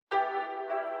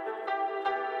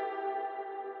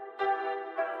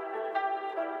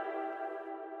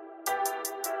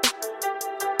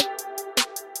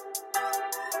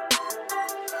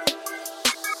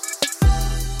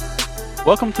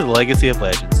Welcome to the Legacy of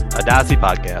Legends, a Dynasty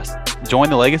podcast.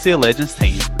 Join the Legacy of Legends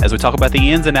team as we talk about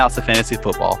the ins and outs of fantasy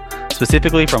football,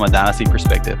 specifically from a Dynasty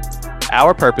perspective.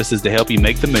 Our purpose is to help you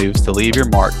make the moves to leave your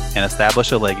mark and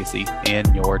establish a legacy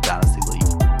in your Dynasty League.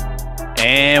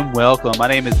 And welcome. My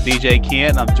name is DJ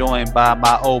Kent, and I'm joined by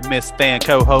my Ole Miss fan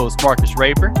co-host, Marcus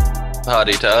Raper.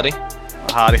 Howdy toddy.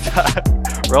 Howdy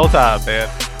toddy. Roll Tide,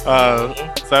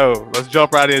 man. So let's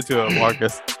jump right into it,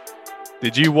 Marcus.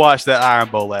 Did you watch that Iron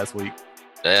Bowl last week?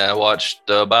 Yeah, I watched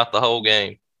about the whole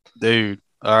game. Dude,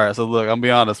 all right, so look, I'm going to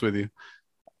be honest with you.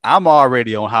 I'm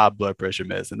already on high blood pressure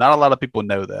medicine. Not a lot of people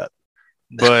know that.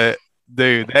 But,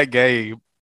 dude, that game,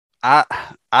 I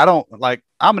don't, like,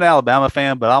 I'm an Alabama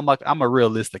fan, but I'm a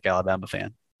realistic Alabama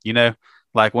fan. You know,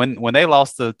 like when they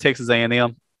lost to Texas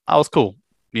A&M, I was cool.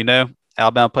 You know,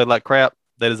 Alabama played like crap.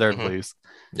 They deserved to lose.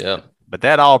 Yeah. But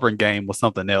that Auburn game was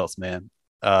something else, man.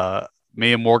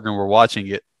 Me and Morgan were watching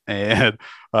it, and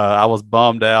I was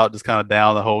bummed out, just kind of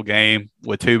down the whole game.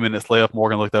 With 2 minutes left,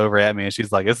 Morgan looked over at me, and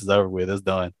she's like, "This is over with. It's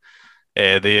done."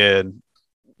 And then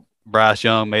Bryce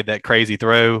Young made that crazy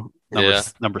throw.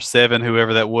 Number 7,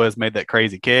 whoever that was, made that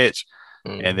crazy catch.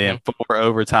 And then 4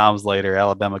 overtimes later,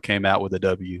 Alabama came out with a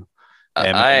W.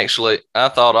 I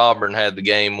thought Auburn had the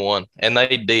game won, and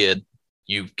they did.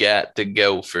 You've got to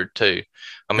go for 2.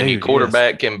 I mean, your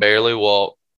quarterback can barely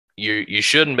walk. You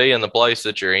shouldn't be in the place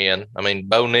that you're in. I mean,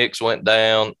 Bo Nix went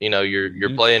down. You know,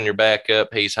 you're playing your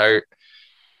backup. He's hurt.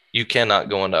 You cannot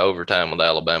go into overtime with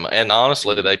Alabama. And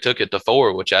honestly, they took it to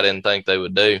 4, which I didn't think they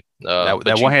would do.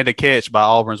 That one-handed catch by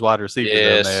Auburn's wide receiver.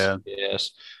 Yes, though, man.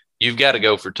 Yes. You've got to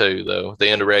go for 2, though. At the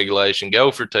end of regulation, go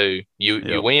for 2.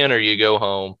 You win or you go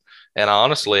home. And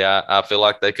honestly, I feel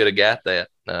like they could have got that.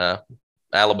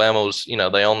 Alabama was,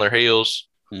 they on their heels.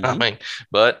 I mean,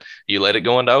 but you let it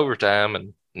go into overtime,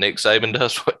 and Nick Saban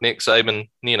does what Nick Saban,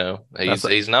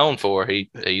 he's known for.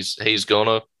 He's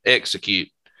gonna execute.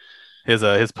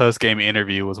 His post game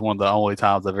interview was one of the only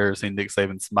times I've ever seen Nick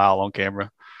Saban smile on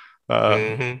camera.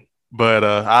 But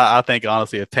I think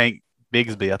honestly, if Tank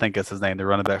Bigsby, I think that's his name, the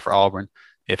running back for Auburn,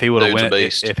 if he would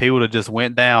have just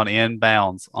went down in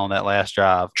bounds on that last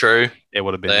drive, true, it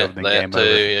would have been game too,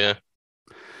 over.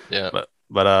 Yeah.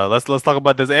 But let's talk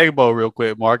about this Egg Bowl real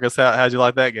quick, Marcus. How'd you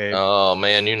like that game? Oh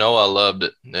man, I loved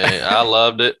it. I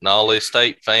loved it, and all these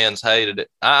state fans hated it.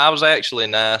 I was actually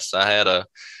nice. I had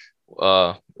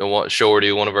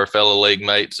Shorty, one of our fellow league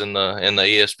mates in the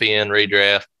ESPN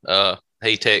redraft.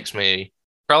 He texted me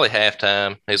probably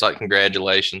halftime. He's like,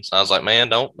 "Congratulations." I was like, "Man,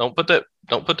 don't put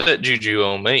that juju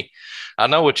on me. I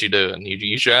know what you're doing.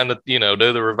 You trying to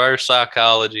do the reverse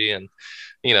psychology." And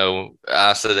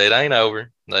I said, "It ain't over.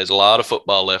 There's a lot of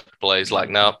football left to play." He's like,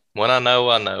 "No, when I know,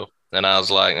 I know." And I was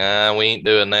like, we ain't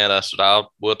doing that. I said,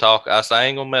 we'll talk. I said, "I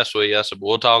ain't going to mess with you." I said,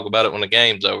 "We'll talk about it when the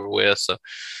game's over with." So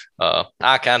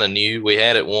I kind of knew we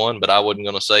had it won, but I wasn't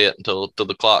going to say it until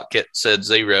the clock said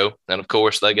 0. And, of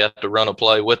course, they got to run a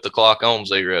play with the clock on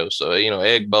 0. So,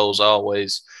 Egg Bowl's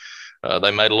always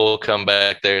they made a little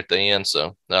comeback there at the end.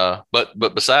 So,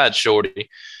 but besides Shorty,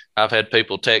 I've had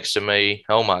people texting me,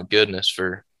 oh, my goodness,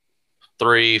 for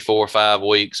 3, 4, 5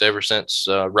 weeks ever since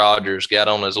Rodgers got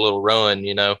on his little run,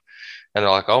 and they're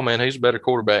like, "Oh man, he's a better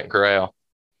quarterback than Corral."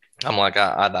 I'm like,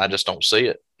 I just don't see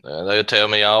it. They'll tell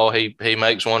me, "Oh, he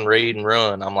makes one read and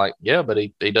run." I'm like, yeah, but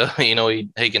he does, he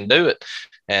can do it.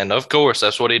 And of course,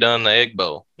 that's what he done in the Egg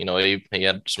Bowl. He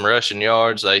had some rushing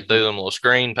yards. They threw them little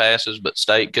screen passes, but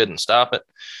State couldn't stop it.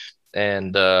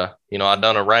 And, I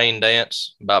done a rain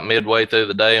dance about midway through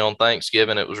the day on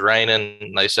Thanksgiving. It was raining,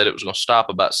 and they said it was going to stop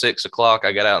about 6 o'clock.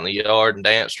 I got out in the yard and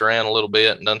danced around a little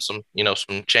bit and done some,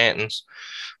 some chantings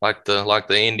like the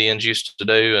Indians used to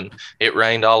do. And it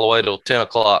rained all the way till 10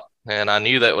 o'clock. And I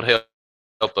knew that would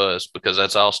help us because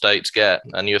that's all State's got.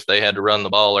 I knew if they had to run the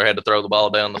ball or had to throw the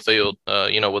ball down the field,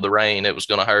 with the rain, it was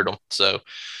going to hurt them. So,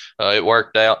 it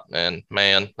worked out, and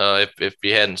man, if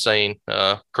you hadn't seen,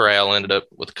 Corral ended up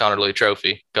with the Connerly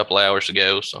Trophy a couple hours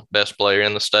ago. So best player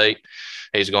in the state.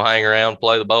 He's gonna hang around,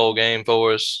 play the bowl game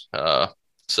for us.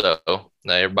 So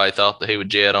everybody thought that he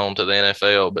would jet on to the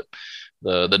NFL, but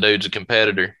the dude's a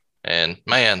competitor, and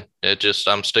man,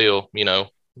 I'm still, a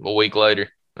week later,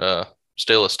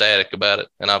 still ecstatic about it.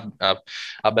 And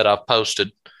I bet I've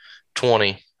posted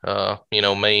 20,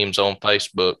 memes on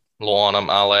Facebook. Luana,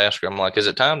 I'll ask her, I'm like, "Is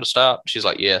it time to stop?" She's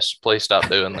like, "Yes, please stop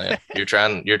doing that. You're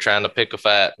trying to pick a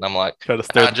fight." And I'm like, "Try to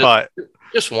stir the pot.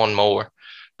 Just one more."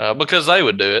 Because they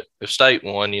would do it. If State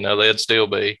won, they'd still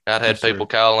be. I'd had people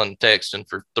calling, texting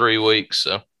for 3 weeks.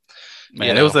 So,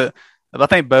 man, it I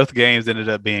think both games ended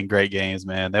up being great games,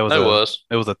 man. There was It a was.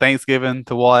 it was a Thanksgiving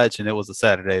to watch, and it was a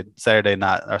Saturday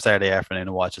night or Saturday afternoon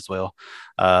to watch as well.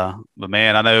 But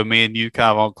man, I know me and you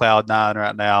kind of on cloud nine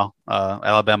right now.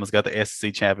 Alabama's got the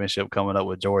SEC championship coming up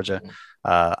with Georgia.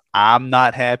 I'm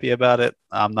not happy about it.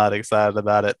 I'm not excited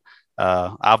about it.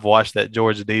 I've watched that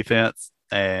Georgia defense,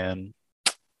 and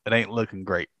it ain't looking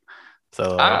great.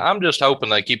 So I'm just hoping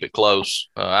they keep it close.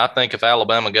 I think if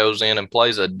Alabama goes in and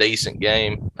plays a decent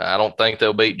game, I don't think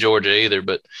they'll beat Georgia either.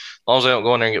 But as long as they don't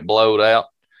go in there and get blowed out,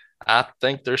 I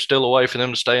think there's still a way for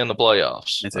them to stay in the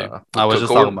playoffs. me too. I was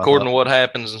just talking about According that. to what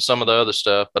happens and some of the other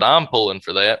stuff, but I'm pulling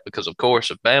for that because, of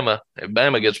course, if Bama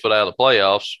gets put out of the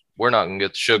playoffs, we're not going to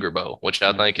get the Sugar Bowl, which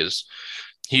I think is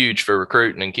huge for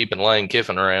recruiting and keeping Lane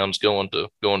Kiffin around going to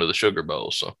the Sugar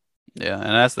Bowl. So. Yeah,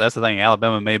 and that's the thing.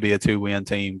 Alabama may be a 2-win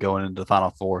team going into the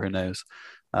Final Four. Who knows?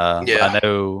 But I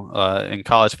know in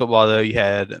college football though, you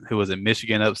had who was it?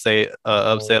 Michigan upset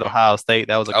Ohio State.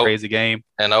 That was a crazy game.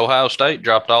 And Ohio State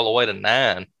dropped all the way to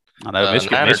 9. I know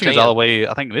Michigan's all the way.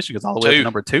 I think Michigan's all the way to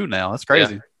number 2 now. That's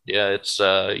crazy. Yeah, it's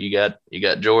you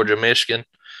got Georgia, Michigan.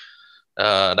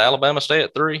 Did Alabama stay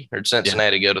at 3 or did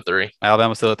Cincinnati go to 3?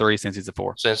 Alabama's still at 3 since he's at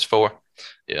 4. Since 4.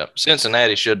 Yeah,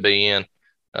 Cincinnati should be in.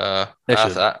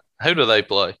 Who do they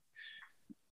play?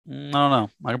 I don't know.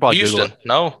 I can probably Houston.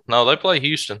 No, they play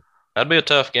Houston. That'd be a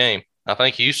tough game. I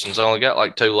think Houston's only got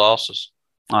like 2 losses.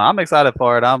 I'm excited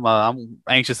for it. I'm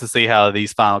anxious to see how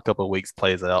these final couple of weeks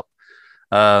plays out.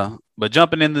 But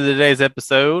jumping into today's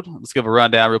episode, let's give a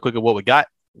rundown real quick of what we got.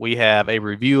 We have a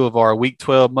review of our Week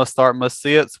 12 must start, must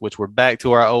sits, which we're back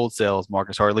to our old selves,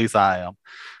 Marcus, or at least I am.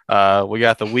 We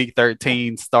got the Week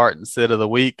 13 start and sit of the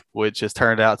week, which has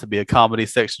turned out to be a comedy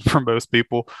section for most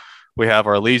people. We have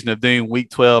our Legion of Doom Week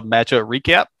 12 matchup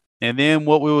recap. And then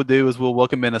what we will do is we'll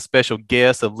welcome in a special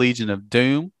guest of Legion of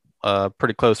Doom, a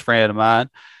pretty close friend of mine.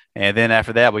 And then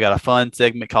after that, we got a fun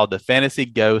segment called the Fantasy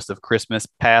Ghost of Christmas,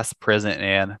 Past, Present,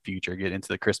 and Future. Get into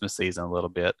the Christmas season a little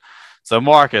bit. So,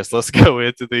 Marcus, let's go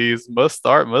into these must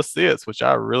start, must sits, which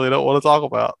I really don't want to talk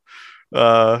about.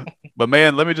 But,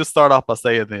 man, let me just start off by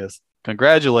saying this.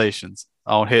 Congratulations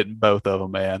on hitting both of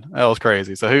them, man. That was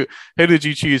crazy. So, who did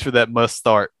you choose for that must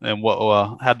start, and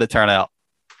how'd that turn out?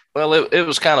 Well, it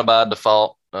was kind of by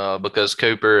default because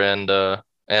Cooper and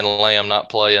Lamb not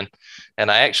playing. And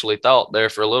I actually thought there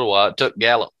for a little while, it took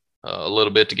Gallup a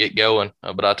little bit to get going.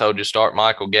 But I told you start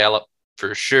Michael Gallup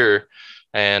for sure.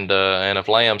 And if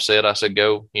Lamb said, I said,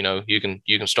 go, you can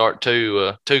start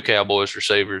two Cowboys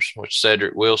receivers, which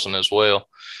Cedric Wilson as well.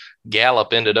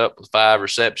 Gallup ended up with 5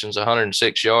 receptions,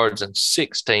 106 yards, and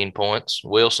 16 points.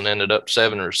 Wilson ended up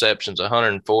 7 receptions,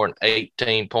 104 and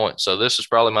 18 points. So this is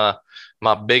probably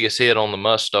my biggest hit on the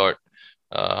must start.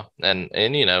 And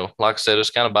like I said,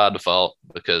 it's kind of by default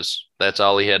because that's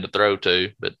all he had to throw to.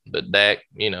 But Dak,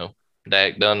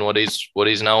 Dak done what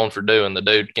he's known for doing. The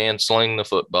dude can sling the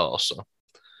football. So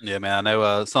yeah, man, I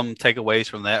know some takeaways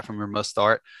from your must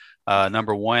start.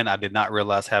 Number one, I did not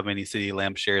realize how many CeeDee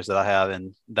Lamb shares that I have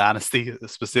in Dynasty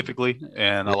specifically,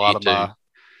 and a lot of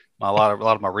my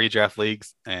redraft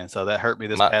leagues, and so that hurt me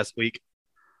this past week.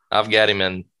 I've got him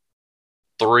in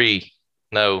 2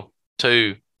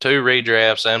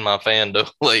 redrafts and my FanDuel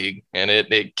league, and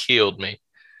it killed me.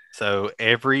 So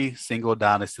every single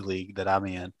Dynasty league that I'm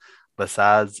in,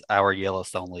 besides our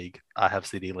Yellowstone league, I have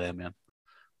CeeDee Lamb in.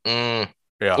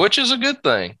 Yeah. Which is a good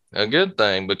thing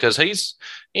because he's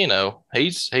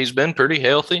been pretty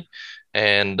healthy,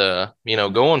 and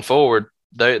going forward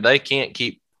they can't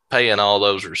keep paying all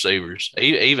those receivers.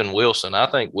 Even Wilson, I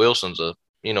think Wilson's a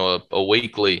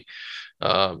weekly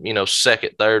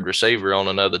second, third receiver on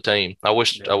another team. I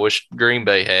wish Green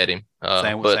Bay had him.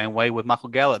 Same way with Michael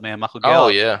Gallup, man. Michael Gallup. Oh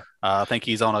yeah, I think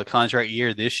he's on a contract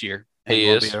year this year. He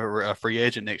will is be a free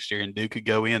agent next year, and Duke could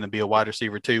go in and be a wide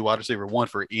receiver 2, wide receiver 1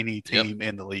 for any team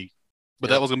in the league.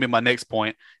 But that was going to be my next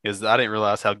point. Is I didn't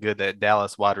realize how good that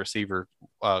Dallas wide receiver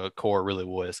core really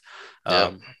was.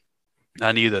 I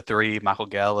knew the 3, Michael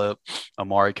Gallup,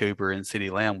 Amari Cooper, and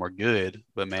CeeDee Lamb were good,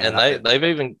 but man, and they've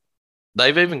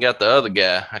even got the other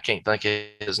guy. I can't think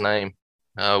of his name.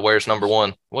 Where's number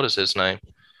 1? What is his name?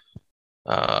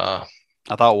 I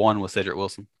thought 1 was Cedric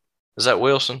Wilson. Is that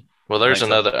Wilson? Well, there's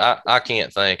another. So. I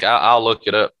can't think. I'll look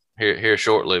it up here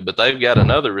shortly. But they've got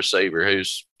another receiver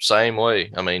who's same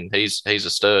way. I mean, he's a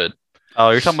stud. Oh,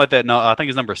 you're talking about that? No, I think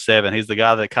he's number 7. He's the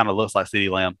guy that kind of looks like CeeDee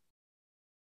Lamb.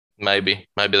 Maybe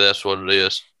that's what it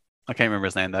is. I can't remember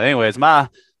his name though. Anyways, my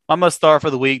must start for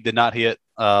the week did not hit.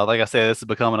 Like I said, this is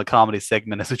becoming a comedy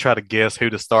segment as we try to guess who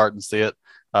to start and sit.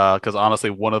 because honestly,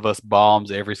 one of us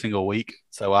bombs every single week.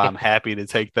 So I'm happy to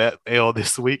take that L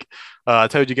this week. I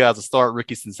told you guys to start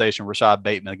rookie sensation Rashad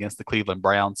Bateman against the Cleveland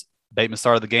Browns. Bateman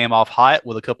started the game off hot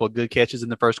with a couple of good catches in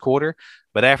the first quarter,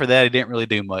 but after that, he didn't really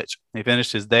do much. He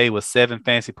finished his day with 7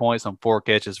 fantasy points on 4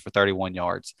 catches for 31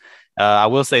 yards. I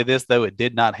will say this, though, it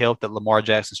did not help that Lamar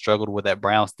Jackson struggled with that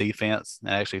Browns defense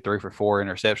and actually threw for 4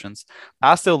 interceptions.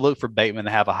 I still look for Bateman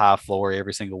to have a high floor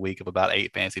every single week of about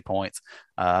 8 fantasy points.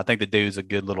 I think the dude's a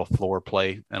good little floor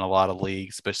play in a lot of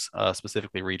leagues,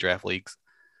 specifically redraft leagues.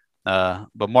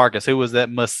 But Marcus, who was that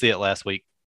must sit last week?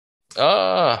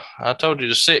 I told you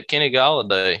to sit Kenny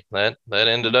Galladay. That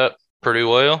ended up pretty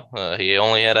well. He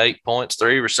only had 8 points,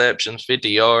 3 receptions, 50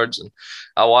 yards, and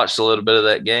I watched a little bit of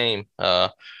that game.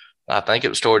 I think it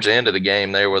was towards the end of the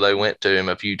game there where they went to him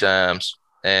a few times,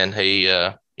 and he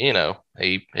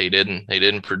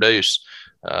didn't produce.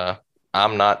 Uh,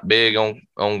 I'm not big on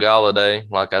Galladay,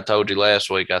 like I told you last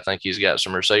week. I think he's got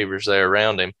some receivers there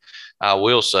around him. I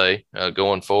will say,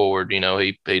 going forward,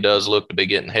 he does look to be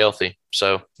getting healthy,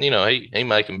 so he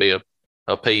may can be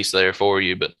a piece there for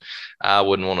you, but I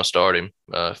wouldn't want to start him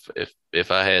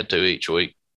if I had to each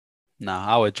week. No,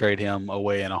 I would trade him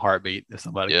away in a heartbeat if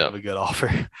somebody Yeah. gave a good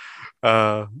offer.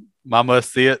 My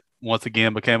must see it once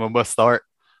again became a must start.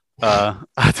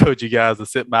 I told you guys to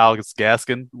sit Miles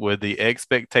Gaskin with the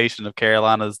expectation of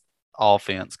Carolina's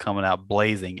offense coming out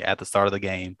blazing at the start of the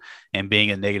game and being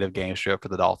a negative game script for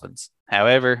the Dolphins.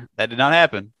 However, that did not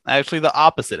happen. Actually, the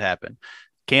opposite happened.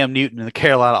 Cam Newton and the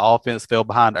Carolina offense fell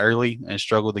behind early and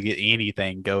struggled to get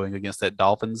anything going against that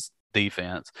Dolphins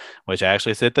defense, which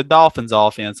actually set the Dolphins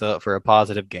offense up for a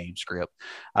positive game script.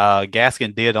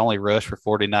 Gaskin did only rush for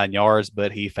 49 yards,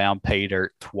 but he found pay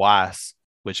dirt twice,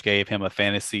 which gave him a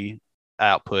fantasy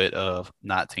output of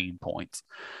 19 points.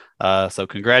 So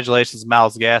congratulations,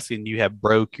 Miles Gaskin. You have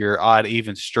broke your odd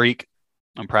even streak.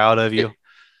 I'm proud of you.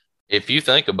 If you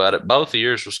think about it, both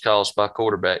years was caused by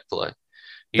quarterback play.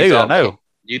 You Dude, I thought know.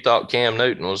 you thought Cam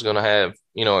Newton was going to have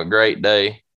a great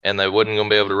day, and they wasn't going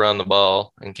to be able to run the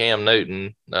ball. And Cam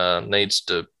Newton needs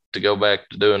to go back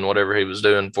to doing whatever he was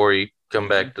doing before he come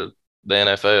back to the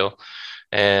NFL.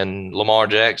 And Lamar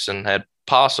Jackson had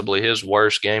possibly his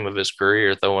worst game of his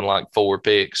career, throwing like 4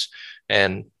 picks,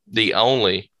 and the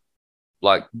only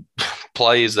like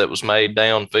plays that was made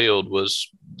downfield was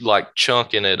like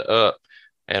chunking it up.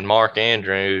 And Mark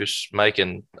Andrews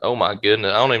making, oh my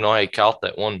goodness, I don't even know how he caught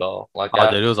that one ball. Oh,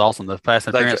 dude, it was awesome. The pass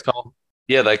They, interference call.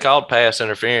 yeah, they called pass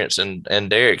interference, and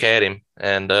Derek had him,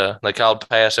 and they called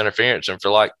pass interference, and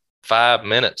for like 5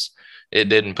 minutes, it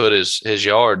didn't put his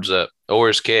yards up or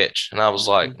his catch. And I was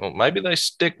like, well, maybe they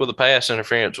stick with the pass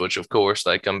interference, which of course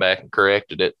they come back and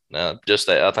corrected it. Just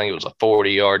that, I think it was a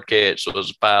 40-yard catch, so it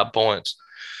was 5 points.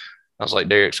 I was like,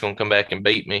 Derek's going to come back and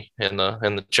beat me in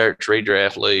the church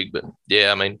redraft league. But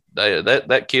yeah, I mean,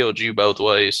 that killed you both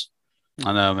ways.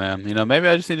 I know, man. Maybe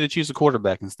I just need to choose a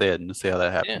quarterback instead and see how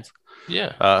that happens.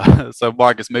 Yeah. So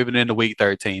Marcus, moving into week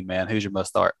 13, man, who's your must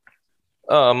start?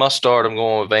 Must start. I'm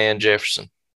going with Van Jefferson.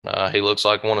 He looks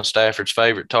like one of Stafford's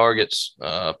favorite targets.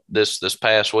 This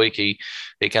past week, he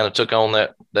kind of took on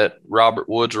that Robert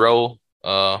Woods role.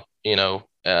 And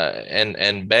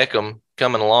Beckham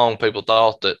coming along, people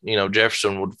thought that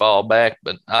Jefferson would fall back,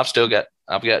 but I've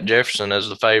got Jefferson as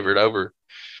the favorite over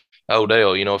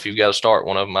Odell. If you've got to start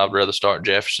one of them, I'd rather start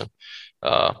Jefferson.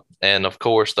 And of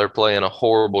course, they're playing a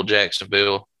horrible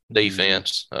Jacksonville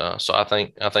defense. So I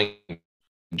think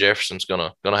Jefferson's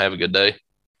gonna have a good day.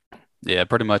 Yeah,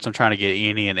 pretty much. I'm trying to get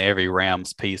any and every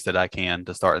Rams piece that I can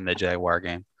to start in the Jaguar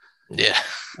game. Yeah.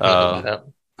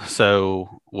 So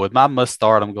with my must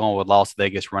start, I'm going with Las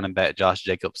Vegas running back Josh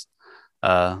Jacobs.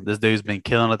 This dude's been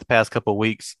killing it the past couple of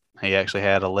weeks. He actually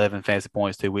had 11 fantasy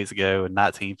points 2 weeks ago and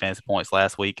 19 fantasy points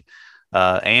last week.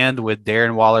 And with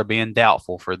Darren Waller being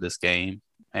doubtful for this game,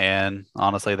 and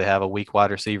honestly, they have a weak wide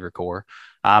receiver core,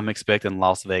 I'm expecting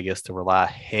Las Vegas to rely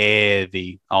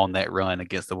heavy on that run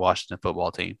against the Washington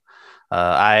football team.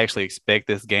 I actually expect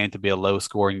this game to be a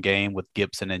low-scoring game with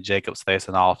Gibson and Jacobs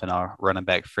facing off in a running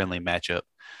back friendly matchup.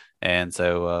 And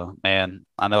so, man,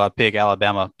 I know I pick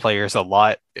Alabama players a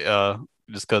lot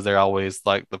just because they're always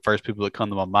like the first people that come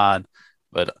to my mind.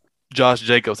 But Josh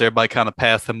Jacobs, everybody kind of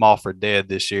passed him off for dead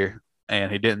this year,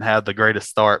 and he didn't have the greatest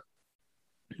start.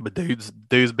 But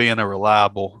dude's being a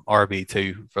reliable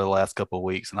RB2 for the last couple of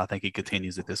weeks, and I think he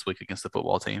continues it this week against the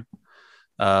football team.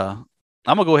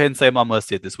 I'm gonna go ahead and say my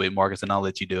must hit this week, Marcus, and I'll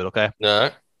let you do it. Okay. All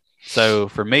right. So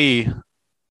for me,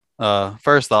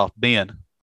 first off,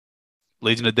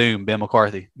 Legion of Doom, Ben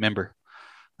McCarthy, member.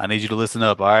 I need you to listen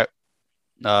up. All right.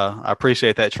 I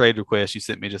appreciate that trade request you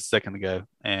sent me just a second ago.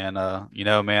 And,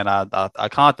 man, I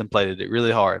contemplated it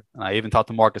really hard. And I even talked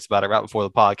to Marcus about it right before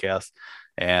the podcast.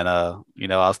 And, I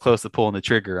was close to pulling the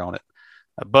trigger on it.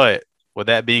 But with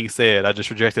that being said, I just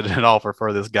rejected an offer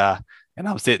for this guy. And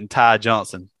I'm sitting Ty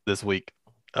Johnson this week.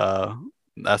 Uh,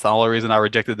 that's the only reason I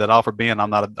rejected that offer, being I'm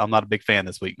not a big fan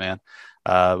this week, man.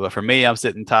 But for me, I'm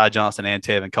sitting Ty Johnson and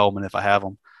Tevin Coleman if I have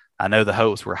them. I know the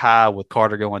hopes were high with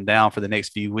Carter going down for the next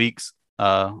few weeks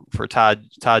for Ty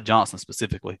Johnson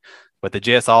specifically. But the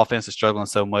Jets offense is struggling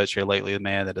so much here lately,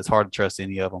 man, that it's hard to trust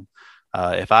any of them.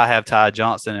 If I have Ty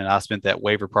Johnson and I spent that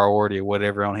waiver priority or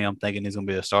whatever on him, thinking he's going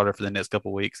to be a starter for the next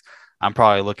couple of weeks, I'm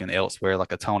probably looking elsewhere,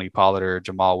 like a Tony Pollard or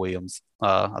Jamal Williams.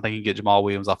 I think you can get Jamal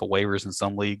Williams off of waivers in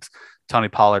some leagues. Tony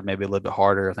Pollard maybe a little bit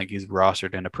harder. I think he's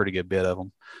rostered in a pretty good bit of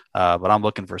them. But I'm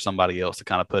looking for somebody else to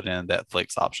kind of put in that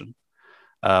flex option.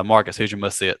 Marcus, who's your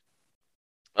must sit?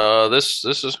 This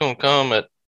is going to come at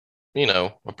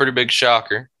a pretty big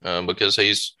shocker because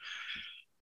he's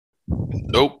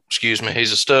a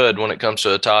stud when it comes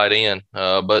to a tight end.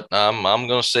 But I'm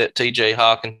going to set T.J.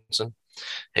 Hawkinson.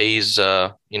 He's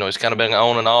he's kind of been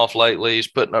on and off lately. He's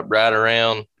putting up right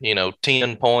around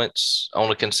 10 points on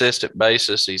a consistent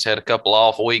basis. He's had a couple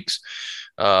off weeks,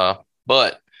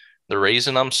 but the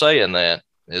reason I'm saying that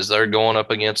is they're going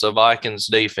up against a Vikings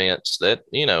defense that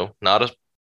not a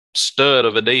stud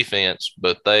of a defense,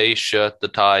 but they shut the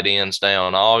tight ends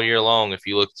down all year long. If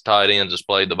you look at the tight ends that's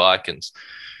played the Vikings,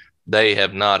 they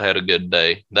have not had a good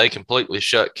day. They completely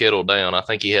shut Kittle down. I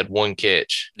think he had one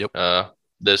catch. Yep.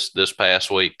 This past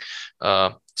week.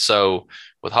 So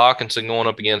with Hawkinson going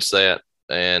up against that,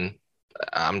 and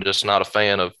I'm just not a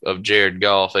fan of Jared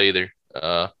Goff either.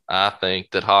 I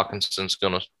think that Hawkinson's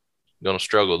gonna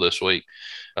struggle this week.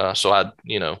 So I'd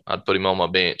put him on my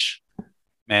bench.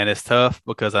 Man, it's tough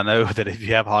because I know that if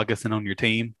you have Hawkinson on your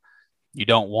team, you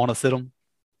don't want to sit him.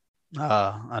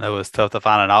 I know it's tough to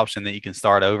find an option that you can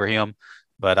start over him,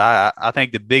 but I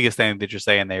think the biggest thing that you're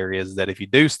saying there is that if you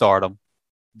do start him,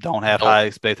 don't have high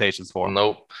expectations for him.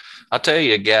 Nope. I'll tell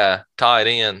you a guy tight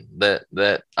end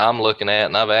that I'm looking at,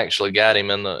 and I've actually got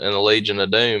him in the Legion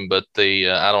of Doom, but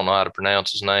I don't know how to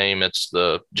pronounce his name. It's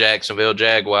the Jacksonville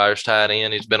Jaguars tight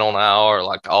end. He's been on IR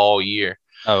like all year.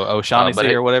 Oh,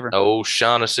 O'Shaughnessy or whatever.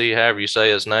 O'Shaughnessy, however you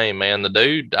say his name, man. The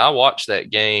dude, I watched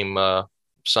that game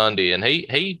Sunday, and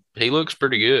he looks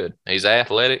pretty good. He's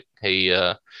athletic. He's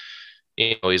a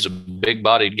big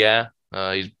bodied guy.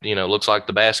 He looks like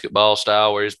the basketball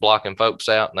style where he's blocking folks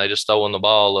out and they just throwing the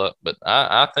ball up. But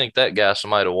I think that guy's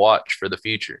somebody to watch for the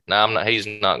future. Now he's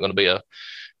not going to be a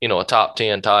top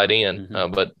 10 tight end,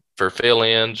 but for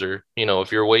fill-ins or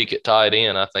if you're weak at tight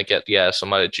end, I think that guy's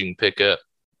somebody that you can pick up.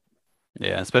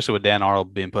 Yeah, especially with Dan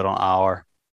Arnold being put on IR.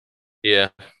 Yeah,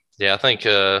 I think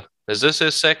is this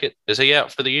his second? Is he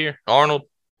out for the year, Arnold?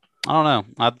 I don't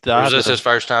know. Or is this his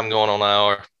first time going on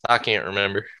IR? I can't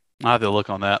remember. I have to look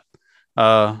on that.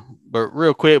 But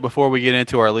real quick, before we get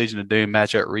into our Legion of Doom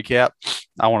matchup recap,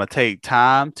 I want to take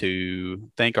time to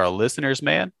thank our listeners,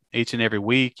 man. Each and every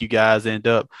week, you guys end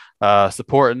up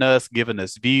supporting us, giving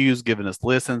us views, giving us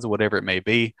listens, whatever it may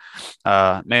be.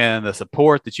 Man, the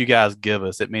support that you guys give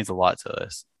us, it means a lot to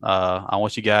us. I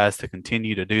want you guys to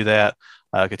continue to do that.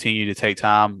 Continue to take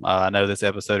time. I know this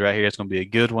episode right here is going to be a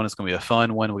good one. It's going to be a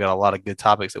fun one. We got a lot of good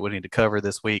topics that we need to cover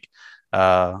this week.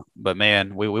 But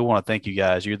man, we want to thank you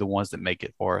guys. You're the ones that make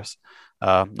it for us.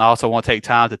 I also want to take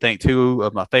time to thank two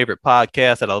of my favorite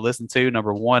podcasts that I listen to.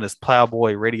 Number one is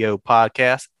Plowboy Radio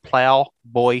Podcast.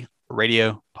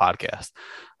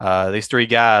 These three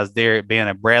guys, Derek, Ben,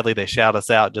 and Bradley, they shout us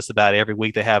out just about every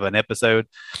week. They have an episode,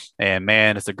 and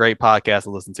man, it's a great podcast to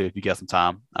listen to if you got some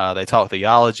time. They talk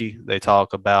theology. They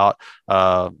talk about,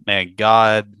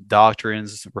 God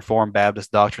doctrines, Reformed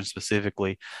Baptist doctrines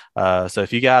specifically. So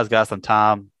if you guys got some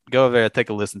time, go over there and take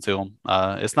a listen to them.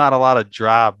 It's not a lot of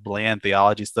dry, bland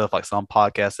theology stuff like some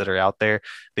podcasts that are out there.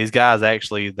 These guys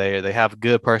actually, they have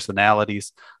good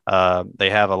personalities. They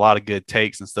have a lot of good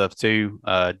takes and stuff too.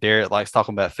 Derek likes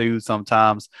talking about food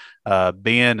sometimes.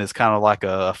 Ben is kind of like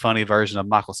a funny version of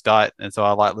Michael Scott, and so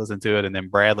I like listening to it. And then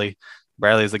Bradley's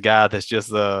a guy that's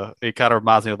just he kind of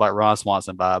reminds me of like Ron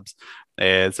Swanson vibes.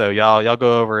 And so y'all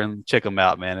go over and check them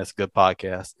out, man. It's a good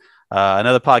podcast.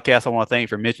 Another podcast I want to thank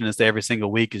for mentioning this every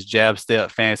single week is Jab Step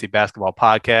Fantasy Basketball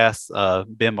Podcast.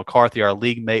 Ben McCarthy, our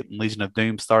league mate in Legion of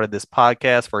Doom, started this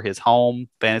podcast for his home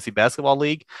fantasy basketball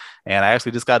league. And I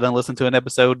actually just got done listening to an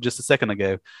episode just a second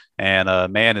ago.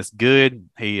 And man, it's good.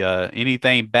 He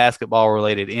anything basketball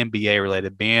related, NBA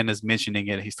related, Ben is mentioning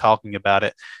it. He's talking about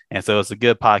it. And so it's a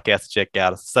good podcast to check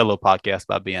out. It's a solo podcast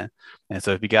by Ben. And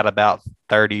so if you got about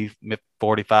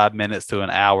 45 minutes to an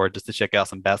hour just to check out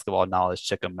some basketball knowledge.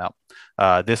 Check him out.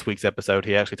 This week's episode,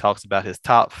 he actually talks about his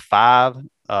top 5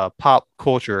 pop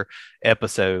culture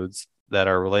episodes that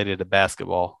are related to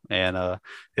basketball. And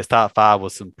his top 5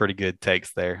 was some pretty good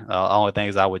takes there. Only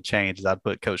things I would change is I'd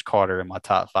put Coach Carter in my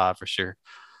top 5 for sure.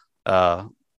 Uh,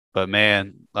 but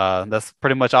man, that's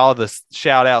pretty much all of the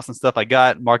shout outs and stuff I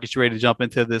got. Marcus, you ready to jump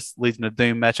into this Legion of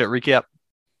Doom matchup recap?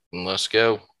 Let's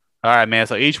go. All right, man.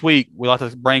 So each week we like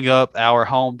to bring up our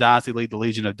home dynasty league, the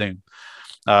Legion of Doom.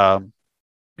 Um,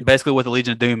 Basically, what the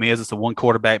Legion of Doom is, it's a 1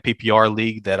 quarterback PPR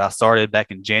league that I started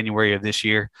back in January of this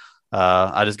year.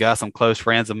 I just got some close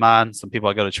friends of mine, some people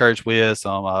I go to church with,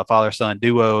 some father-son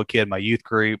duo, a kid in my youth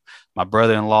group, my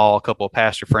brother-in-law, a couple of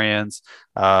pastor friends,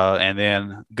 and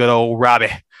then good old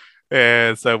Robbie.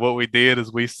 And so what we did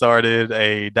is we started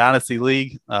a dynasty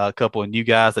league, a couple of new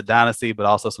guys at dynasty, but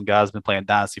also some guys been playing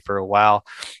dynasty for a while.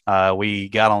 We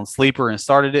got on Sleeper and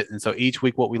started it. And so each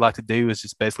week what we like to do is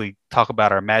just basically talk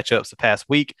about our matchups the past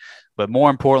week. But more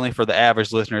importantly, for the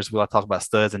average listeners, we like to talk about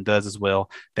studs and duds as well.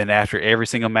 Then after every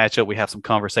single matchup, we have some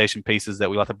conversation pieces that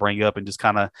we like to bring up and just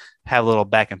kind of have a little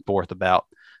back and forth about.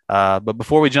 But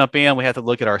before we jump in, we have to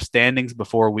look at our standings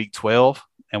before week 12.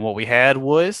 And what we had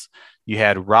was you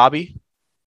had Robbie's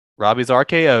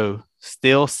RKO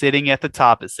still sitting at the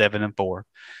top at 7-4.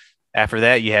 After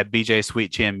that, you had BJ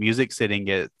Sweet Chin Music sitting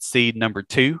at seed number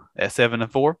 2 at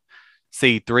 7-4.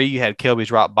 Seed 3, you had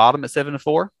Kelby's Rock Bottom at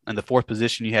 7-4. In the 4th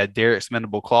position, you had Derek's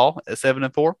Mandible Claw at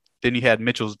 7-4. Then you had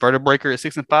Mitchell's Vertebreaker at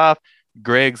 6-5.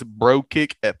 Greg's Bro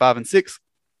Kick at 5-6.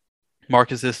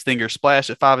 Marcus's Stinger Splash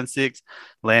at 5-6,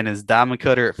 Landon's Diamond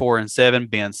Cutter at 4-7,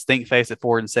 Ben's Stinkface at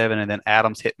 4-7, and then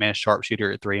Adam's Hitman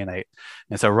Sharpshooter at 3-8.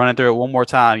 And so running through it one more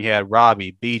time, you had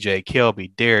Robbie, BJ,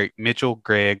 Kelby, Derek, Mitchell,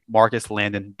 Greg, Marcus,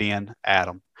 Landon, Ben,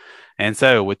 Adam. And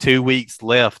so with 2 weeks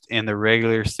left in the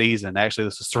regular season, actually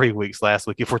this was 3 weeks last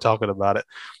week if we're talking about it,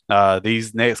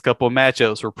 these next couple of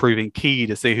matchups were proving key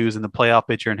to see who's in the playoff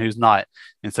picture and who's not.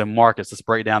 And so Marcus, let's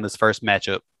break down this first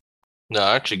matchup. No,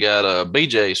 I actually got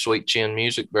BJ Sweet Chin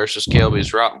Music versus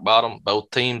Kelby's Rock Bottom. Both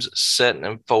teams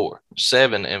 7-4.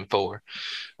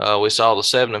 We saw the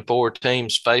 7-4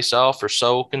 teams face off for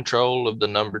sole control of the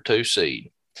number 2 seed.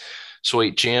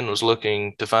 Sweet Chin was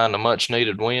looking to find a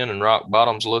much-needed win, and Rock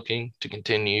Bottom's looking to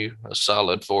continue a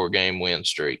solid 4-game win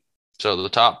streak. So the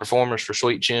top performers for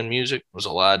Sweet Chin Music was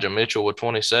Elijah Mitchell with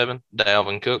 27,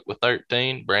 Dalvin Cook with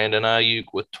 13, Brandon Ayuk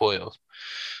with 12.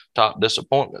 Top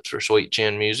disappointments for Sweet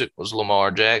Chin Music was Lamar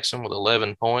Jackson with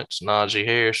 11 points, Najee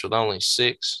Harris with only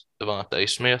 6, Devontae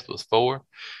Smith with 4,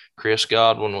 Chris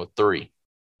Godwin with 3.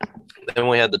 Then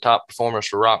we had the top performers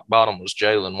for Rock Bottom was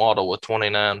Jalen Waddle with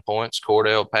 29 points,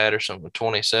 Cordell Patterson with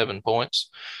 27 points,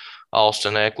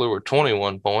 Austin Eckler with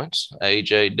 21 points,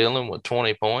 A.J. Dillon with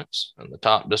 20 points, and the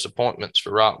top disappointments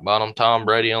for Rock Bottom, Tom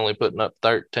Brady only putting up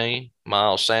 13,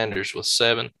 Miles Sanders with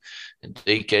 7, and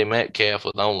DK Metcalf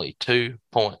with only 2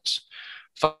 points.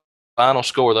 Final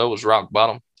score, though, was Rock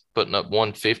Bottom putting up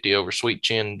 150 over Sweet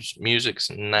Chin's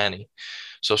Music's 90.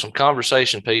 So some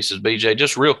conversation pieces, BJ,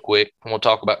 just real quick. I want to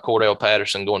talk about Cordell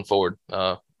Patterson going forward.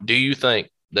 Do you think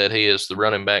that he is the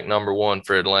running back number 1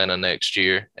 for Atlanta next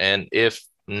year? And if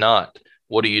not,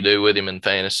 what do you do with him in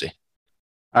fantasy?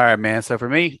 All right, man. So for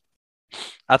me,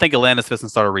 I think Atlanta's fixing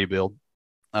to start a rebuild.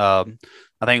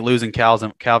 I think losing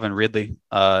Calvin Ridley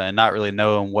and not really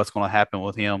knowing what's going to happen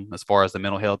with him as far as the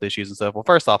mental health issues and stuff. Well,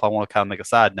 first off, I want to kind of make a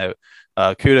side note.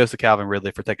 Kudos to Calvin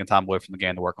Ridley for taking time away from the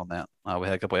game to work on that. We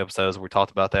had a couple episodes where we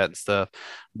talked about that and stuff.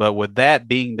 But with that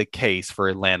being the case for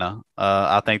Atlanta,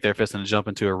 I think they're fixing to jump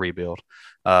into a rebuild.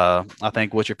 I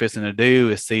think what you're fixing to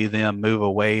do is see them move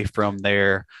away from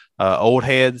their old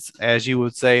heads, as you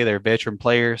would say, their veteran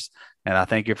players. And I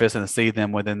think you're fixing to see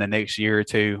them within the next year or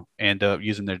two end up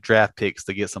using their draft picks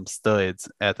to get some studs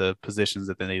at the positions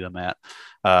that they need them at.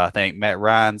 I think Matt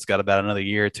Ryan's got about another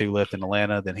year or two left in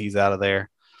Atlanta, then he's out of there.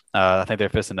 I think they're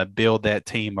fixing to build that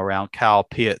team around Kyle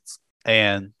Pitts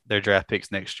and their draft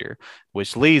picks next year,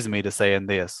 which leads me to saying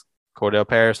this. Cordell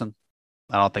Patterson,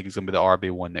 I don't think he's going to be the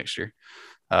RB1 next year.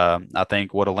 I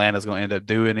think what Atlanta's going to end up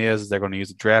doing is they're going to use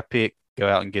a draft pick, go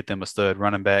out and get them a stud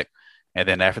running back. And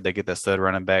then after they get that stud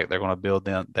running back, they're going to build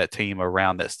that team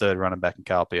around that stud running back in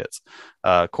Kyle Pitts.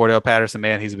 Cordell Patterson,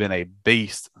 man, he's been a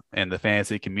beast in the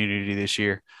fantasy community this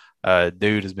year.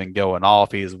 Dude has been going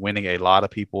off. He is winning a lot of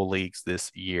people leagues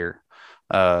this year.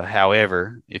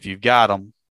 However, if you've got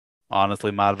him,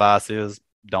 honestly, my advice is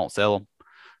don't sell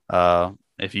him.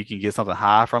 If you can get something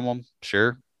high from him,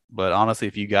 sure. But honestly,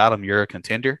 if you got him, you're a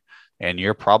contender and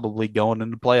you're probably going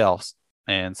into playoffs.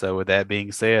 And so with that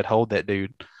being said, hold that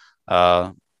dude.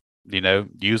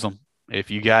 Use them. If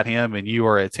you got him and you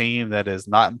are a team that is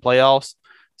not in playoffs,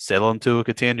 settle him to a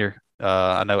contender.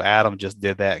 I know Adam just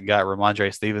did that and got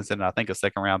Ramondre Stevenson, I think a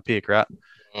second round pick, right?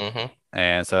 Mm-hmm.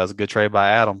 And so that's a good trade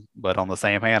by Adam. But on the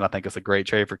same hand, I think it's a great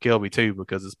trade for Kilby too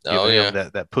because it's Oh giving him yeah.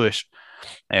 that push.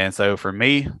 And so for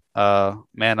me,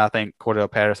 man, I think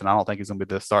Cordell Patterson. I don't think he's going to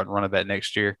be the starting running back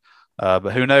next year.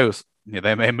 But who knows?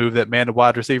 They may move that man to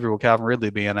wide receiver with Calvin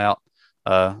Ridley being out.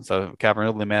 So Calvin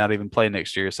Ridley may not even play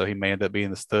next year, so he may end up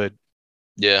being the stud.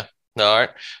 Yeah. All right.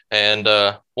 And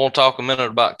we'll talk a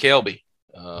minute about Kelby.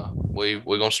 We're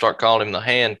gonna start calling him the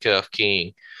handcuff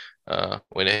king.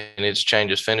 We need to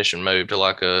change his finishing move to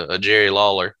like a Jerry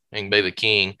Lawler and be the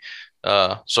king.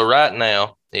 So right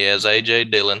now he has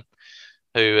AJ Dillon,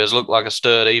 who has looked like a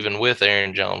stud even with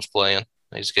Aaron Jones playing.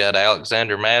 He's got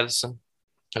Alexander Madison,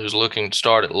 who's looking to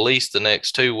start at least the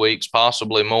next 2 weeks,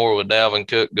 possibly more with Dalvin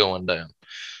Cook going down.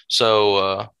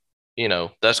 So,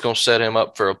 that's going to set him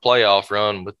up for a playoff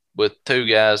run with two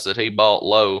guys that he bought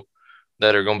low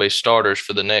that are going to be starters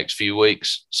for the next few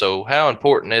weeks. So, how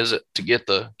important is it to get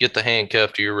the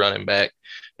handcuff to your running back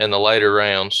in the later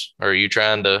rounds? Or are you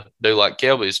trying to do like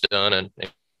Kelby's done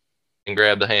and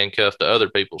grab the handcuff to other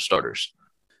people's starters?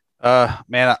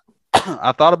 Man,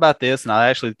 I thought about this, and I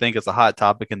actually think it's a hot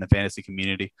topic in the fantasy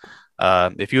community.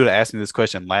 If you would have asked me this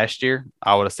question last year,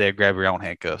 I would have said grab your own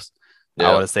handcuffs. I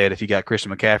would Yeah. have said if you got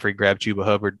Christian McCaffrey, grab Chuba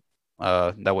Hubbard.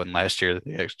 That wasn't last year.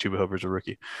 Chuba Hubbard's a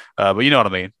rookie, but you know what I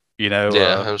mean. Yeah.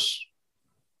 It was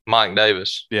Mike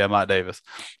Davis. Yeah, Mike Davis.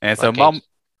 And I so can't.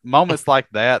 moments like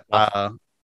that, Oh,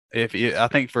 if you, I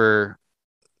think for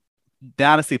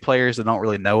dynasty players that don't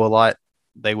really know a lot,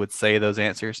 they would say those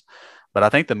answers. But I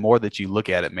think the more that you look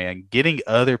at it, man, getting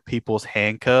other people's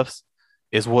handcuffs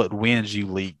is what wins you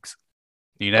leagues.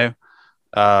 You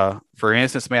know, for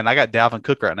instance, man, I got Dalvin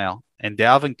Cook right now, and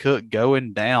Dalvin Cook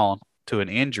going down to an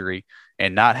injury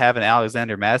and not having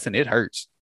Alexander Madison, it hurts.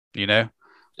 You know,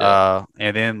 yeah.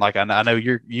 and then like I know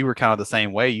you were kind of the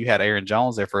same way. You had Aaron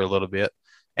Jones there for a little bit,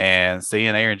 and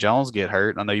seeing Aaron Jones get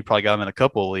hurt, I know you probably got him in a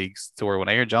couple of leagues to where when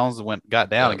Aaron Jones got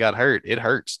down Yeah. and got hurt, it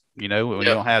hurts. You know, when you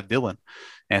Yeah. don't have Dylan,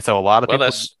 and so a lot of Well, people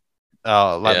that's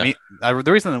like yeah. me.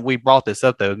 The reason that we brought this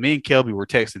up though, me and Kelby were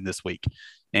texting this week,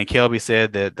 and Kelby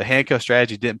said that the handcuff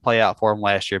strategy didn't play out for him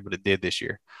last year, but it did this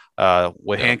year.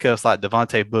 With Yeah. handcuffs like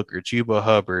Devontae Booker, Chuba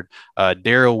Hubbard,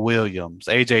 Daryl Williams,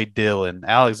 AJ Dillon,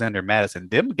 Alexander Madison,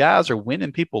 them guys are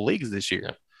winning people leagues this year.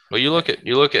 Yeah. Well, you look at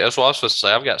that's what I was supposed to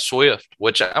say. I've got Swift,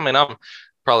 which I mean I'm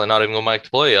probably not even gonna make the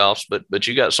playoffs, but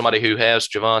you got somebody who has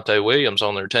Javante Williams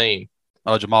on their team.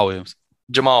 Oh, Jamal Williams.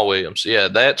 Jamal Williams. Yeah,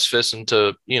 that's fixing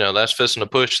to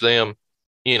push them,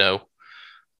 you know,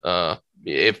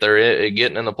 if they're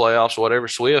getting in the playoffs or whatever.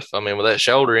 Swift, I mean, with that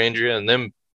shoulder injury and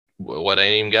them what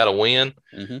ain't even got to win.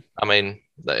 Mm-hmm. I mean,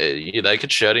 they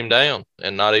could shut him down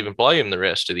and not even play him the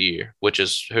rest of the year, which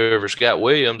is whoever's got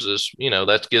Williams is,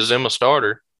 that gives them a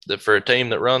starter that for a team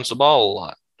that runs the ball a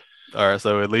lot. All right,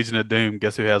 so at Legion of Doom,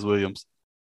 guess who has Williams?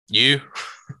 You,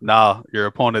 Nah, your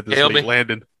opponent this week, Kelby,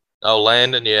 Landon. oh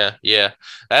Landon, yeah, yeah,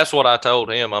 that's what I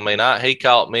told him. I mean, he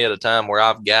caught me at a time where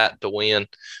I've got to win,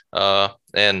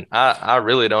 and I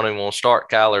really don't even want to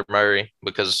start Kyler Murray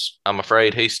because I'm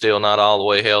afraid he's still not all the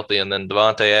way healthy, and then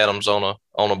Devontae Adams on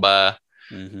a bye.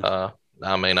 Mm-hmm.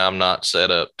 I mean, I'm not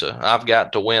set up to. I've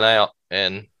got to win out,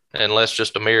 and unless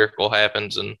just a miracle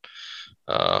happens, and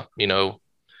I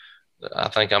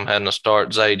think I'm having to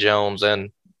start Zay Jones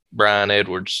and Brian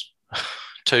Edwards,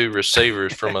 two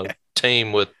receivers from a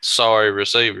team with sorry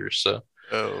receivers. So,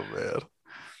 Oh man.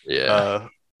 yeah,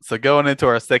 So going into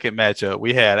our second matchup,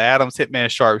 we had Adams Hitman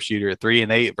Sharpshooter at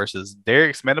 3-8 versus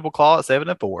Derek's Mandible Claw at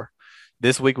 7-4.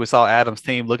 This week we saw Adams'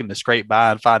 team looking to scrape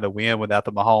by and find a win without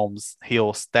the Mahomes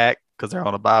heel stack because they're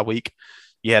on a bye week.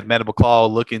 You had Mandible Claw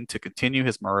looking to continue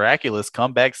his miraculous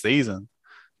comeback season.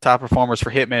 Top performers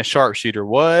for Hitman Sharpshooter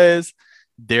was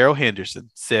Daryl Henderson,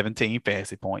 17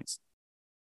 fantasy points.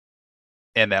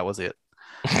 And that was it.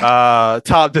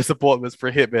 Top disappointments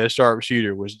for Hitman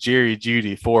Sharpshooter was Jerry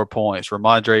Judy, 4 points,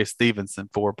 Ramondre Stevenson,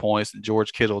 4 points, and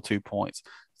George Kittle, 2 points.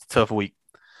 It's a tough week.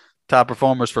 Top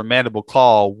performers for Mandible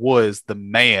Claw was the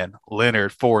man,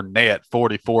 Leonard Fournette,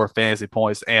 44 fantasy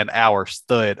points, and our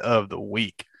stud of the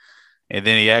week. And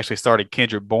then he actually started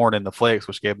Kendrick Bourne in the flex,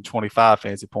 which gave him 25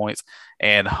 fantasy points.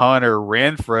 And Hunter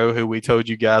Renfro, who we told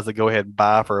you guys to go ahead and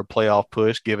buy for a playoff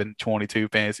push, giving 22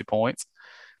 fantasy points.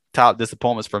 Top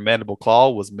disappointments for Mandible Claw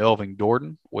was Melvin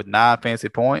Gordon with 9 fantasy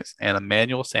points and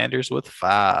Emmanuel Sanders with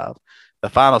 5. The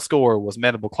final score was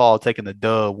Mandible Claw taking the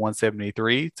dub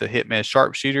 173 to Hitman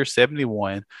Sharpshooter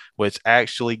 71, which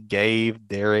actually gave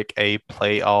Derek a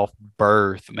playoff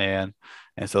berth, man.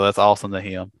 And so that's awesome to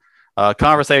him.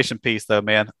 Conversation piece, though,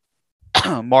 man.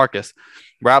 Marcus,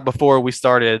 right before we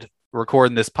started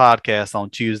recording this podcast on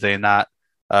Tuesday night,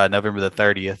 November the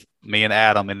 30th, me and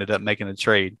Adam ended up making a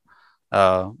trade.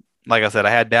 Uh, like I said, I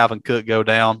had Dalvin Cook go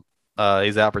down.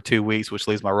 He's out for 2 weeks, which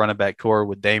leaves my running back core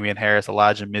with Damian Harris,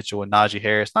 Elijah Mitchell, and Najee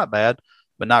Harris. Not bad,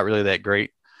 but not really that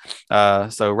great.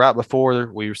 So right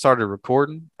before we started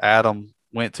recording, Adam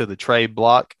went to the trade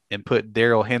block and put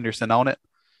Daryl Henderson on it.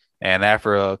 And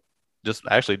after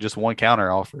just one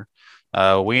counter offer,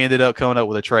 we ended up coming up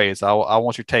with a trade. So I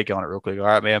want your take on it real quick. All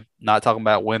right, man. Not talking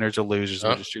about winners or losers,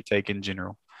 but just your take in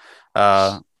general.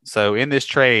 So in this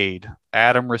trade,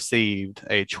 Adam received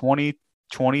a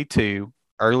 2022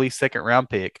 early second round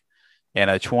pick and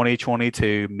a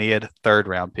 2022 mid third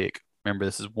round pick. Remember,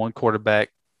 this is one quarterback,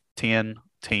 10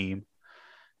 team,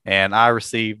 and I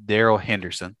received Daryl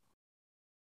Henderson.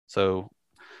 So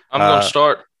I'm gonna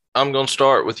start. I'm gonna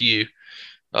start with you.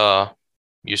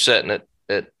 You're setting it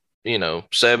at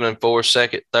 7-4,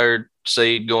 second, third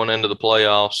seed going into the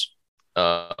playoffs.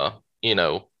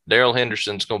 Daryl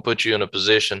Henderson's gonna put you in a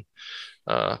position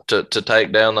to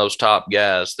take down those top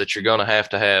guys that you're gonna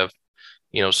have.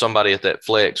 Somebody at that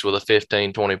flex with a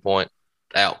 15, 20 point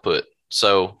output.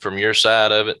 So from your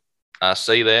side of it, I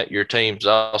see that your team's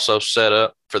also set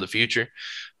up for the future.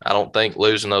 I don't think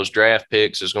losing those draft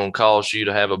picks is going to cause you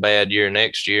to have a bad year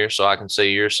next year. So I can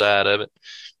see your side of it.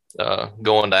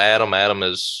 Going to Adam. Adam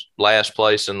is last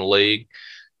place in the league.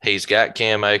 He's got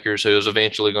Cam Akers, who is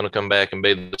eventually going to come back and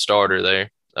be the starter there.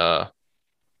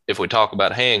 If we talk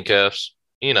about handcuffs,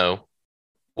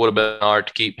 would have been hard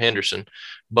to keep Henderson,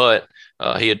 but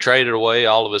he had traded away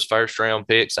all of his first round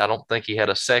picks. I don't think he had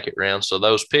a second round. So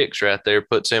those picks right there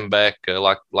puts him back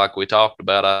like we talked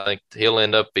about. I think he'll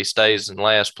end up, if he stays in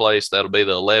last place, that'll be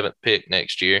the 11th pick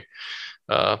next year.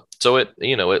 So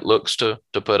it looks to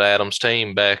put Adam's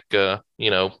team back,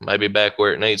 maybe back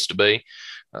where it needs to be.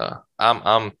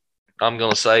 I'm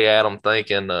going to say Adam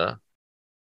thinking, the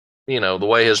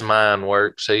way his mind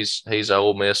works, he's an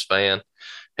Ole Miss fan.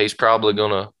 He's probably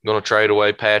gonna trade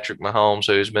away Patrick Mahomes,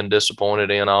 who's been disappointed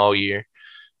in all year,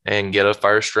 and get a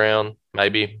first round,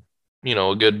 maybe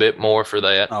a good bit more for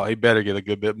that. Oh, he better get a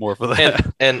good bit more for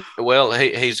that. And well,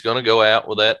 he's gonna go out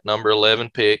with that number 11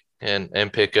 pick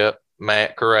and pick up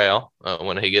Matt Corral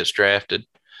when he gets drafted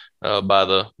by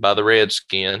the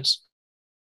Redskins.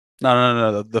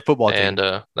 No, the football team.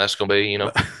 And that's gonna be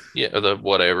the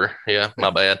whatever. Yeah, my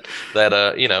bad. That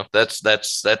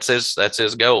that's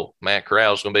his goal. Matt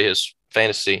Corral's gonna be his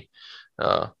fantasy,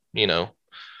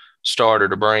 starter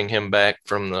to bring him back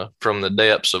from the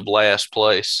depths of last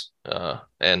place.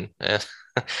 And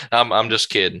I'm just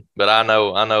kidding, but I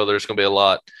know there's gonna be a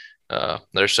lot.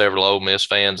 There's several Ole Miss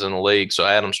fans in the league, so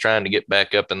Adam's trying to get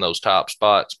back up in those top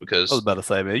spots because I was about to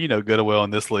say, man, good and well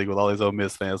in this league with all these Ole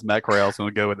Miss fans, Matt Corral's going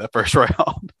to go in that first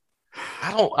round.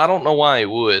 I don't know why he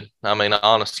would. I mean,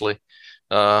 honestly,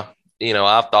 I've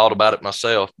thought about it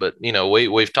myself, but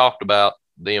we've talked about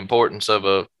the importance of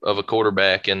a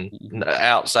quarterback and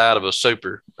outside of a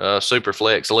super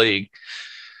flex league.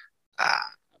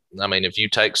 I mean, if you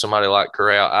take somebody like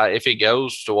Corral, if he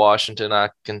goes to Washington, I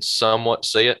can somewhat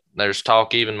see it. There's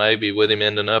talk even maybe with him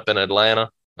ending up in Atlanta.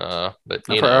 But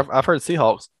I've heard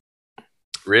Seahawks.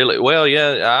 Really? Well,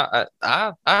 yeah.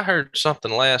 I heard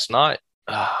something last night.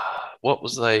 What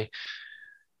was they?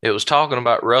 It was talking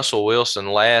about Russell Wilson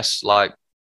last, like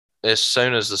as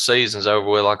soon as the season's over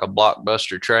with, like a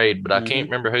blockbuster trade. But I can't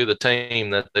remember who the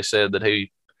team that they said that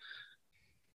he.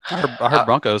 I heard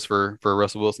Broncos for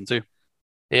Russell Wilson too.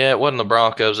 Yeah, it wasn't the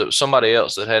Broncos. It was somebody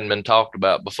else that hadn't been talked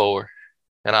about before.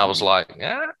 And I was like,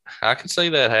 I can see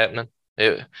that happening.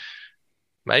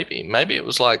 Maybe it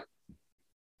was like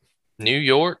New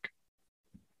York.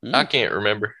 I can't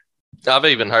remember. I've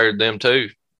even heard them too.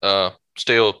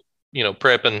 Still,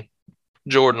 prepping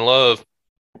Jordan Love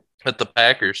at the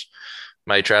Packers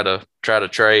may try to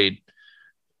trade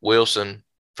Wilson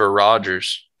for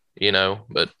Rodgers,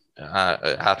 but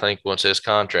I think once his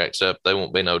contract's up, there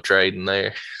won't be no trading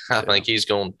there. I think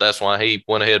that's why he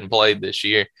went ahead and played this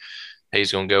year.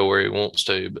 He's going to go where he wants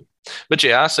to. But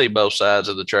yeah, I see both sides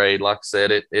of the trade. Like I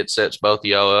said, it sets both of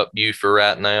y'all up, you for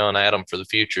right now and Adam for the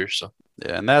future. So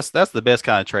yeah, and that's the best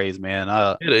kind of trades, man.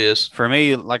 It is. For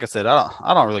me, like I said,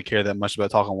 I don't really care that much about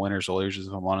talking winners or losers,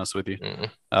 if I'm honest with you.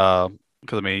 Because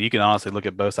I mean, you can honestly look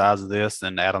at both sides of this,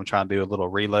 and Adam trying to do a little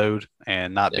reload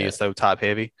and not be so top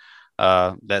heavy.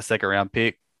 That second round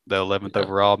pick, the 11th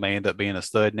overall, may end up being a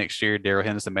stud next year. Daryl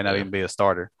Henderson may not even be a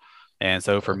starter. And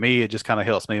so for me, it just kind of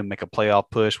helps me make a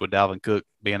playoff push with Dalvin Cook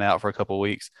being out for a couple of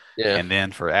weeks. Yeah. And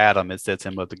then for Adam, it sets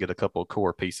him up to get a couple of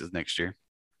core pieces next year.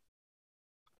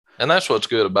 And that's what's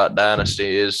good about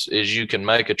Dynasty is you can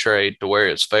make a trade to where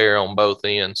it's fair on both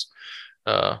ends.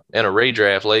 In a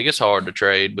redraft league, it's hard to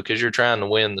trade because you're trying to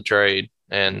win the trade,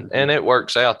 and it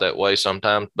works out that way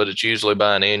sometimes. But it's usually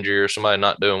by an injury or somebody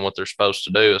not doing what they're supposed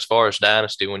to do. As far as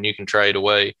Dynasty, when you can trade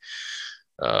away,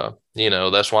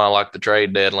 that's why I like the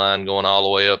trade deadline going all the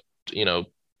way up.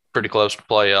 Pretty close to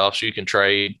playoffs. You can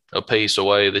trade a piece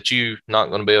away that you're not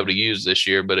going to be able to use this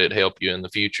year, but it help you in the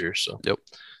future. So. Yep.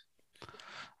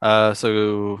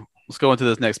 So let's go into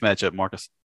this next matchup, Marcus.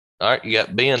 All right, you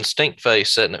got Ben Stinkface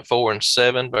sitting at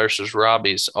 4-7 versus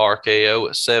Robbie's RKO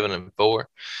at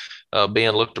 7-4.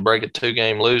 Ben looked to break a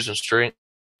 2-game losing streak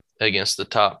against the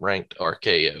top-ranked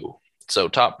RKO. So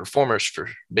top performers for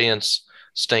Ben's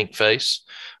Stinkface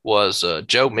was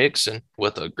Joe Mixon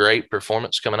with a great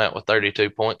performance coming out with 32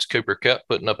 points. Cooper Kupp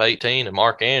putting up 18, and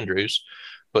Mark Andrews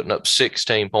putting up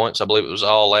 16 points. I believe it was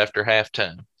all after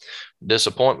halftime.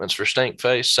 Disappointments for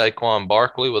Stinkface: Saquon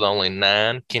Barkley with only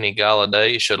 9, Kenny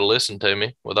Golladay, you should have listened to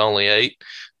me, with only 8,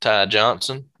 Ty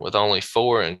Johnson with only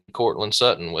 4, and Cortland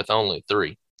Sutton with only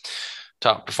 3.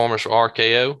 Top performers for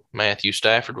RKO: Matthew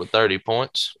Stafford with 30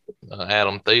 points,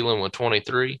 Adam Thielen with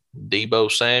 23,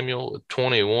 Deebo Samuel with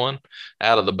 21,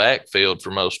 out of the backfield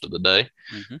for most of the day.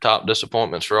 Mm-hmm. Top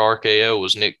disappointments for RKO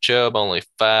was Nick Chubb, only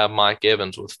 5, Mike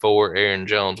Evans with 4, Aaron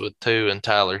Jones with 2, and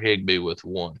Tyler Higbee with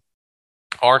 1.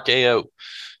 RKO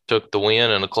took the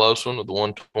win in a close one with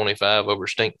 125 over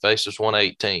Stinkface's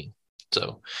 118.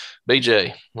 So,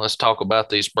 BJ, let's talk about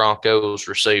these Broncos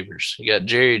receivers. You got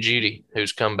Jerry Jeudy,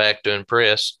 who's come back to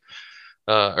impress,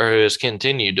 or who has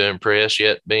continued to impress,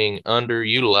 yet being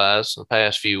underutilized the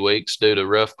past few weeks due to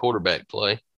rough quarterback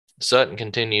play. Sutton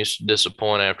continues to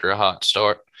disappoint after a hot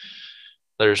start.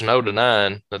 There's no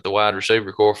denying that the wide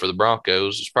receiver core for the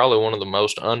Broncos is probably one of the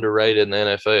most underrated in the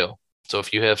NFL. So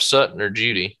if you have Sutton or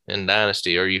Jeudy in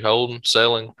Dynasty, are you holding,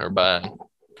 selling, or buying?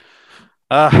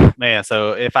 Man,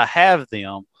 so if I have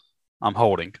them, I'm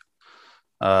holding.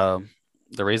 The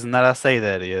reason that I say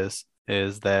that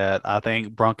is that I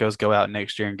think Broncos go out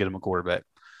next year and get them a quarterback.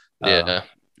 Yeah.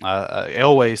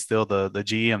 Elway's still the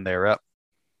GM there, right?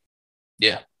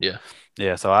 Yeah.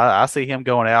 Yeah, so I see him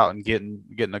going out and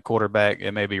getting a quarterback.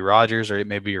 It may be Rodgers or it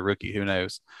may be a rookie. Who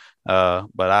knows? But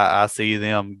I see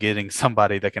them getting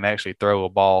somebody that can actually throw a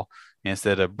ball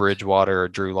instead of Bridgewater or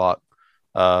Drew Lock.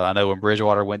 I know when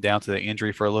Bridgewater went down to the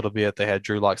injury for a little bit, they had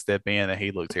Drew Lock step in and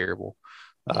he looked terrible.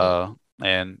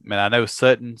 And man, I know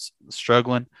Sutton's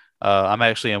struggling. I'm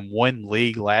actually in one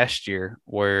league last year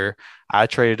where I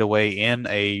traded away in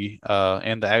the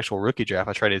actual rookie draft.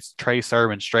 I traded Trey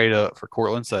Sermon straight up for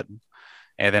Cortland Sutton.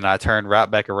 And then I turned right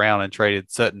back around and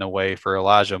traded Sutton away for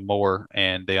Elijah Moore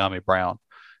and De'Ami Brown.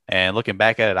 And looking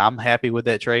back at it, I'm happy with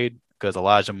that trade because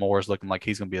Elijah Moore is looking like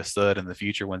he's going to be a stud in the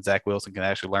future when Zach Wilson can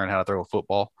actually learn how to throw a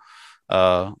football.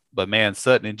 But man,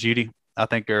 Sutton and Jeudy, I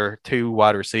think are 2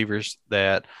 wide receivers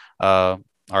that are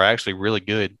actually really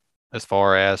good as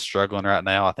far as struggling right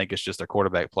now. I think it's just their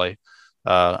quarterback play.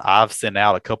 I've sent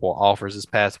out a couple of offers this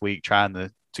past week trying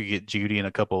to get Jeudy in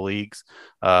a couple of leagues.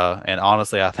 And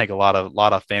honestly, I think a lot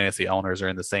of fantasy owners are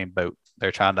in the same boat.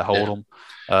 They're trying to hold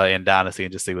them in Dynasty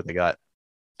and just see what they got.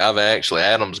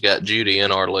 Adam's got Jeudy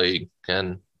in our league,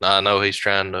 and I know he's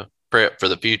trying to prep for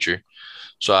the future.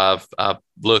 So I've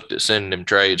looked at sending him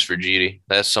trades for Jeudy.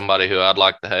 That's somebody who I'd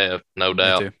like to have, no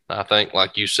doubt. I think,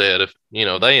 like you said, if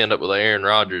they end up with Aaron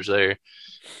Rodgers there,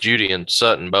 Jeudy and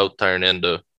Sutton both turn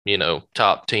into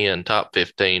top 10, top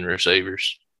 15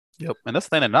 receivers. Yep, and that's the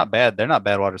thing. They're not bad. They're not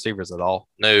bad wide receivers at all.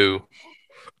 No.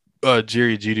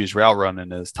 Jerry Jeudy's route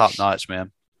running is top notch,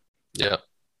 man. Yeah.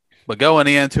 But going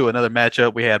into another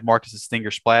matchup, we had Marcus's Stinger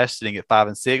Splash sitting at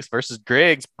 5-6 versus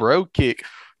Greg's Bro Kick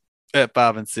at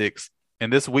 5-6.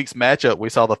 In this week's matchup, we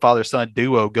saw the father-son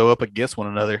duo go up against one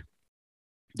another.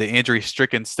 The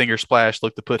injury-stricken Stinger Splash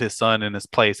looked to put his son in his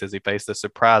place as he faced a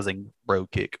surprising Bro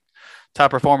Kick.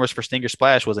 Top performers for Stinger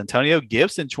Splash was Antonio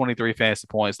Gibson, 23 fantasy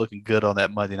points, looking good on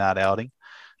that Monday night outing.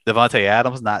 Devontae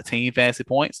Adams, 19 fantasy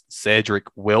points. Cedric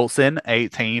Wilson,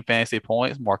 18 fantasy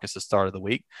points. Marcus' start of the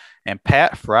week. And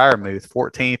Pat Freiermuth,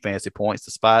 14 fantasy points,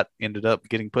 despite ended up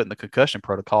getting put in the concussion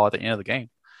protocol at the end of the game.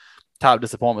 Top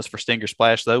disappointments for Stinger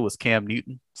Splash, though, was Cam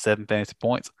Newton, 7 fantasy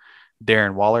points.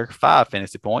 Darren Waller, 5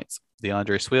 fantasy points.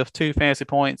 DeAndre Swift, 2 fantasy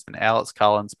points. And Alex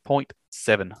Collins,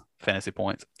 0.7 fantasy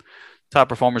points. Top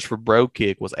performers for Bro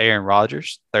Kick was Aaron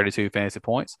Rodgers, 32 fantasy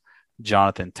points.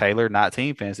 Jonathan Taylor,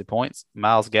 19 fantasy points.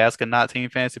 Myles Gaskin, 19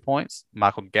 fantasy points.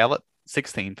 Michael Gallup,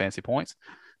 16 fantasy points.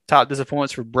 Top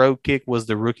disappointments for Bro Kick was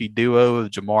the rookie duo of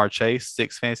Jamar Chase,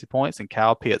 6 fantasy points, and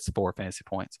Kyle Pitts, 4 fantasy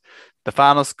points. The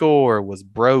final score was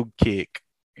Bro Kick,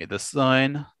 the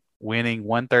son winning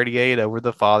 138 over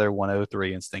the father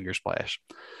 103 in Stinger Splash.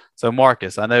 So,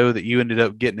 Marcus, I know that you ended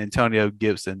up getting Antonio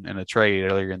Gibson in a trade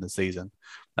earlier in the season.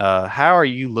 How are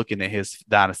you looking at his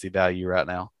dynasty value right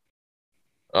now?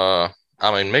 Uh,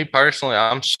 I mean, me personally,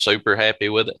 I'm super happy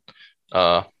with it.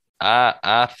 Uh,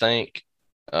 I think,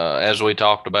 as we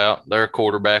talked about, they're a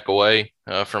quarterback away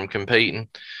from competing,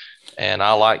 and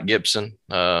I like Gibson.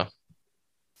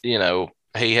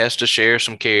 He has to share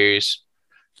some carries.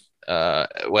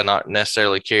 Well, not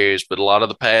necessarily carries, but a lot of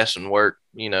the passing work,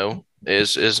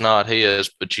 is not his.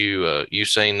 But you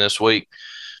seen this week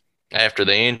after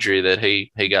the injury that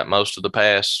he got most of the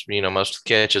pass, most of the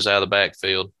catches out of the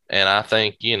backfield. And I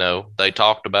think, they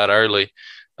talked about early.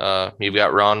 You've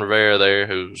got Ron Rivera there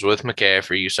who's with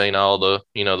McCaffrey. You've seen all the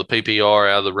PPR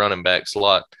out of the running back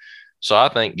slot. So I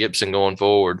think Gibson going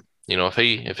forward,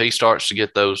 if he starts to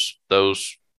get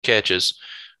those catches,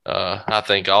 I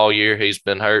think all year he's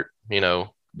been hurt,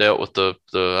 dealt with the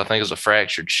I think it's a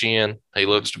fractured shin. He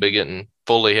looks to be getting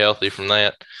fully healthy from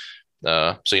that.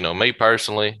 So, me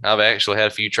personally, I've actually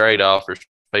had a few trade offers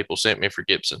people sent me for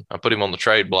Gibson. I put him on the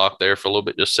trade block there for a little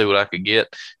bit just to see what I could get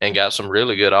and got some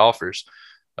really good offers.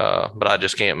 But I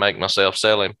just can't make myself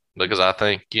sell him because I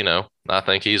think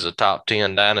he's a top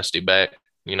 10 dynasty back,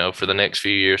 for the next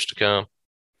few years to come.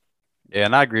 Yeah,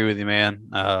 and I agree with you, man.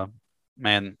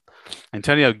 Man,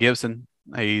 Antonio Gibson,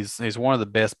 he's one of the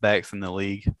best backs in the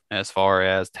league as far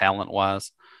as talent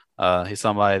wise. He's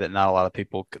somebody that not a lot of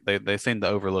people they seem to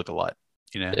overlook a lot.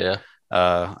 You know, Yeah.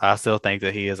 I still think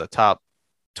that he is a top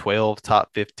 12, top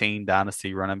 15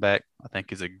 dynasty running back. I think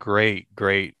he's a great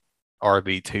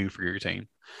RB2 for your team.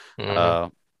 Hmm. Uh,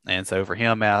 and so for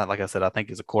him, like I said, I think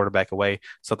he's a quarterback away.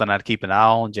 Something I'd keep an eye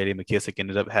on. JD McKissick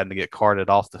ended up having to get carted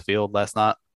off the field last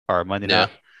night or Monday Yeah. night.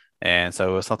 And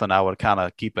so it's something I would kind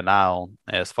of keep an eye on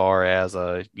as far as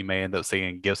you may end up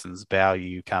seeing Gibson's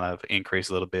value kind of increase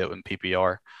a little bit with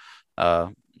PPR, uh,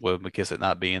 with McKissick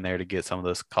not being there to get some of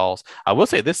those calls. I will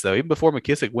say this, though, even before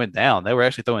McKissick went down, they were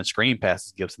actually throwing screen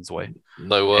passes Gibson's way.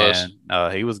 There was.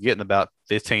 And he was getting about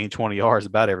 15, 20 yards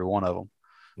about every one of them.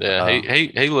 Yeah, he Uh, he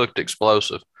he looked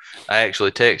explosive. I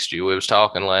actually texted you. We was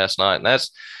talking last night, and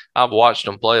I've watched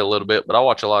him play a little bit, but I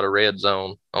watch a lot of Red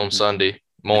Zone on mhm, Sunday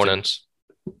me too. mornings.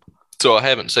 So I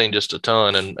haven't seen just a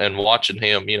ton, and watching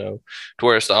him, to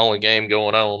where it's the only game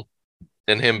going on,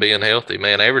 and him being healthy,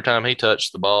 man. Every time he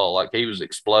touched the ball, like he was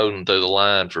exploding through the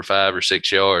line for 5 or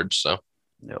 6 yards. So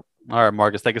Yep. All right,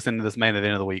 Marcus, take us into this main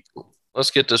event of the week.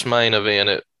 let's get this main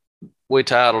event. We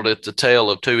titled it "The Tale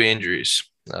of Two Injuries."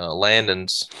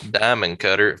 Landon's Diamond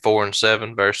Cutter at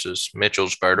 4-7 versus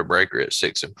Mitchell's Vertebreaker at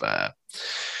 6-5.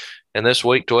 In this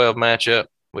Week 12 matchup,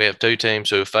 we have two teams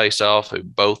who have faced off who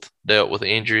both dealt with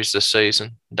injuries this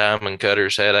season. Diamond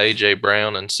Cutters had A.J.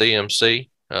 Brown and CMC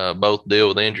both deal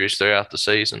with injuries throughout the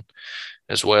season,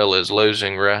 as well as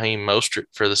losing Raheem Mostert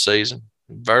for the season.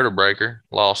 Vertebreaker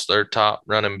lost their top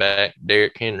running back,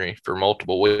 Derrick Henry, for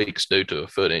multiple weeks due to a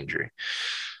foot injury.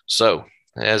 So,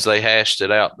 as they hashed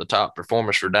it out, the top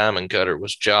performers for Diamond Cutter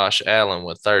was Josh Allen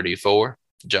with 34,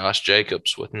 Josh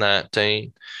Jacobs with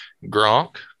 19,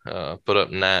 Gronk put up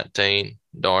 19,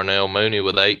 Darnell Mooney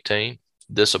with 18.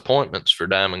 Disappointments for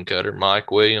Diamond Cutter: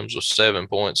 Mike Williams with 7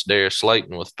 points, Darius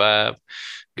Slayton with 5,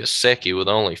 Gasecki with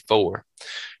only 4,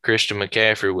 Christian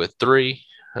McCaffrey with 3,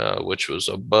 which was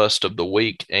a bust of the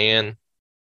week and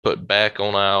put back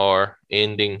on IR,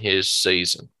 ending his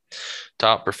season.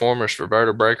 Top performers for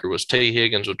Vertebreaker was T.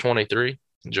 Higgins with 23,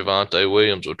 Javonte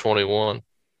Williams with 21,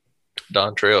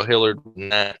 Dontrell Hillard with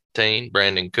 19,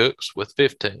 Brandon Cooks with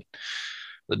 15.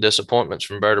 The disappointments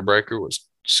from Vertebreaker was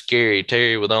Scary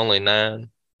Terry with only 9,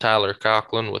 Tyler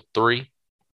Conklin with 3,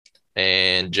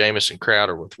 and Jamison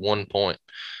Crowder with 1 point.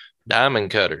 Diamond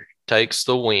Cutter takes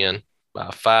the win by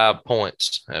 5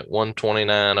 points at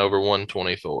 129 over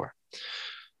 124.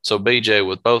 So, BJ,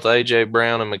 with both A.J.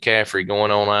 Brown and McCaffrey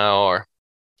going on IR,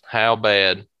 how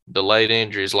bad delayed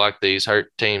injuries like these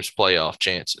hurt teams' playoff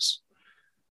chances?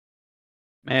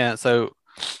 Man, so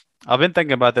I've been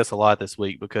thinking about this a lot this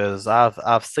week because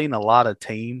I've seen a lot of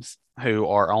teams who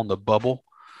are on the bubble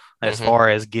as Mm-hmm. far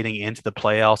as getting into the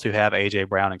playoffs who have AJ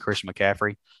Brown and Christian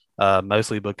McCaffrey.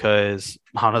 Mostly because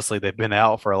honestly they've been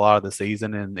out for a lot of the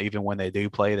season, and even when they do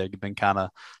play, they've been kind of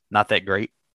not that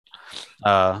great.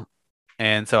 Uh,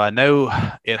 and so I know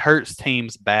it hurts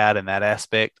teams bad in that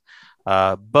aspect.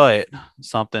 But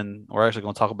something we're actually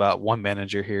going to talk about one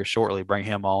manager here shortly, bring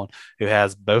him on, who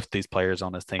has both these players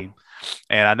on his team.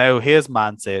 And I know his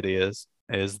mindset is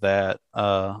that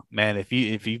man, if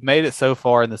you've made it so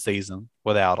far in the season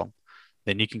without them,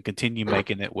 then you can continue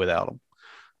making it without them.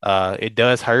 It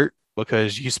does hurt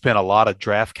because you spent a lot of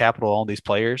draft capital on these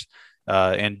players,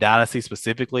 In Dynasty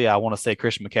specifically, I want to say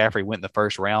Christian McCaffrey went in the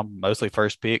first round, mostly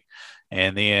first pick.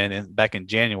 And then back in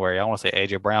January, I want to say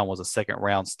A.J. Brown was a second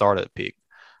round startup pick.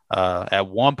 At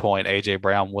one point, A.J.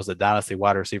 Brown was a Dynasty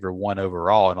wide receiver 1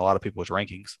 overall in a lot of people's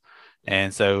rankings.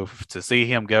 And so to see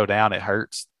him go down, it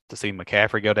hurts. To see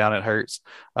McCaffrey go down, it hurts.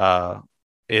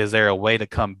 Is there a way to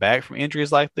come back from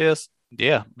injuries like this?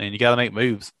 Yeah, and you got to make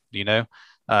moves, you know.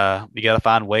 You got to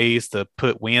find ways to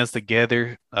put wins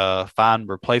together, find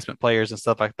replacement players and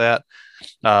stuff like that.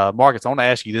 Marcus, I want to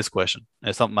ask you this question.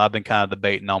 It's something I've been kind of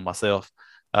debating on myself.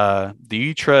 Do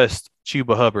you trust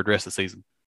Chuba Hubbard rest of the season?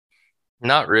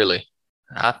 Not really.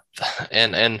 I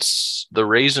and the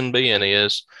reason being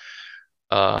is,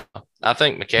 uh, I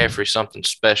think McCaffrey's something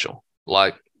special.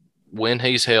 Like when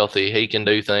he's healthy, he can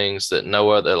do things that no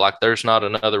other. Like there's not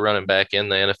another running back in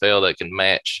the NFL that can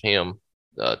match him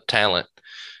talent.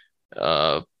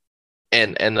 Uh,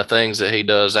 and the things that he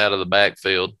does out of the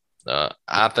backfield.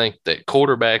 I think that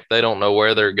quarterback, they don't know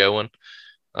where they're going.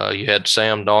 You had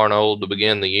Sam Darnold to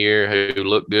begin the year, who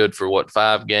looked good for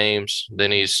 5 games.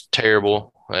 Then he's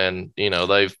terrible, and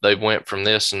they've went from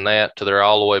this and that to they're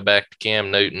all the way back to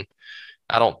Cam Newton.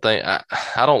 I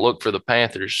don't look for the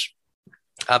Panthers.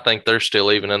 I think they're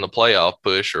still even in the playoff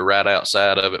push or right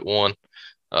outside of it.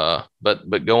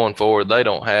 But going forward, they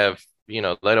don't have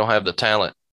the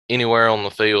talent anywhere on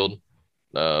the field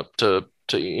to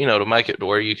make it to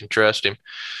where you can trust him.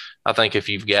 I think if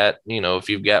you've got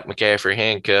McCaffrey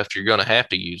handcuffed, you're going to have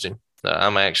to use him.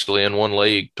 I'm actually in one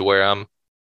league to where I'm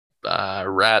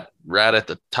right at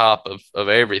the top of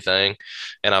everything,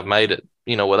 and I've made it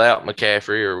without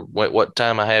McCaffrey or what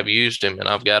time I have used him, and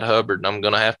I've got Hubbard, and I'm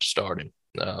going to have to start him.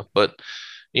 But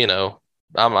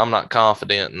I'm not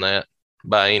confident in that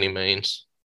by any means.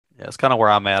 Yeah, it's kind of where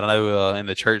I'm at. I know in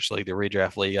the church league, the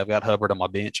redraft league, I've got Hubbard on my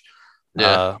bench.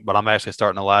 Yeah. But I'm actually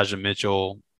starting Elijah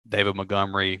Mitchell, David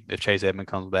Montgomery. If Chase Edmonds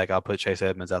comes back, I'll put Chase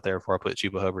Edmonds out there before I put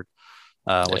Chuba Hubbard,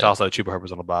 which also Chuba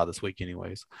Hubbard's on the bye this week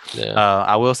anyways. Yeah.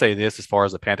 I will say this, as far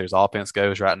as the Panthers offense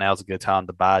goes, right now is a good time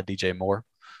to buy DJ Moore.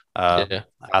 Yeah.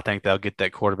 I think they'll get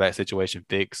that quarterback situation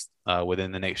fixed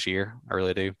within the next year. I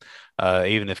really do.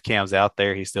 Even if Cam's out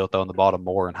there, he's still throwing the ball to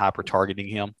Moore and hyper targeting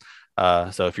him.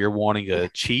 So if you're wanting a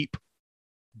cheap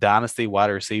dynasty wide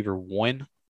receiver 1,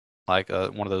 like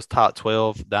one of those top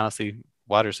 12 dynasty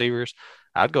wide receivers,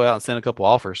 I'd go out and send a couple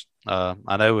offers.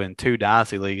 I know in 2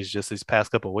 dynasty leagues just these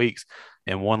past couple of weeks,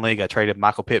 in one league I traded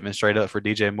Michael Pittman straight up for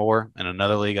DJ Moore. In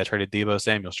another league I traded Deebo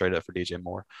Samuel straight up for DJ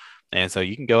Moore. And so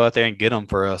you can go out there and get them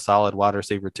for a solid wide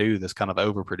receiver 2 that's kind of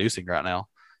overproducing right now.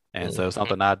 And so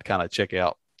something I'd kind of check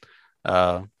out.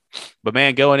 But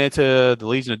man, going into the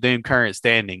Legion of Doom current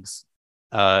standings,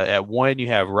 at 1 you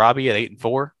have Robbie at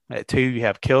 8-4. At 2 you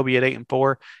have Kelby at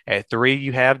 8-4. At 3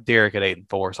 you have Derek at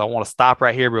 8-4. So I want to stop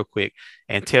right here real quick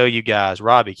and tell you guys,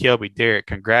 Robbie, Kelby, Derek,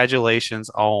 congratulations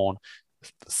on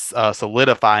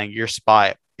solidifying your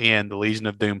spot in the Legion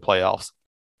of Doom playoffs.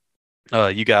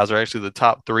 You guys are actually the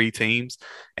top 3 teams,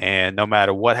 and no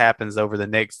matter what happens over the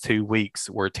next 2 weeks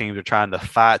where teams are trying to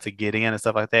fight to get in and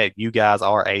stuff like that, you guys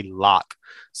are a lock.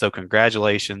 So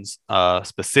congratulations,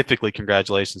 specifically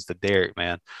congratulations to Derek,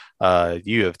 man.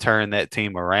 You have turned that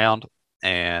team around,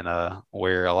 and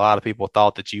where a lot of people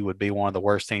thought that you would be one of the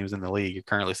worst teams in the league, you're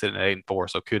currently sitting at 8-4.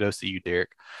 So kudos to you,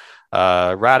 Derek.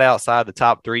 Right outside the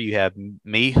top 3, you have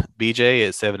me, BJ,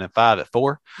 at 7-5 at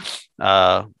 4.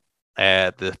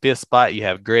 At the 5th spot, you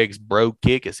have Greg's Bro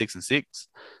Kick at 6-6.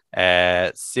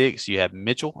 At 6, you have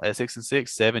Mitchell at 6-6.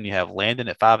 7, you have Landon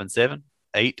at 5-7.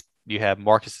 8, you have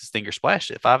Marcus's Stinger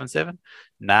Splash at 5-7.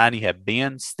 9, you have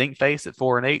Ben Stinkface at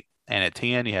 4-8. And at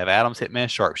 10, you have Adams Hitman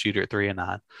Sharpshooter at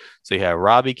 3-9. So you have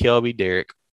Robbie, Kelby, Derek,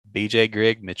 BJ,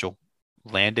 Greg, Mitchell,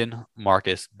 Landon,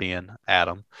 Marcus, Ben,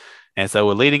 Adam. And so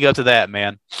we're leading up to that,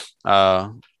 man.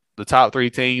 The top 3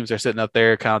 teams are sitting up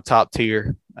there, kind of top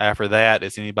tier. After that,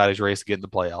 it's anybody's race to get in the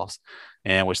playoffs,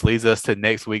 and which leads us to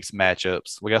next week's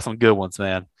matchups. We got some good ones,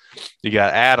 man. You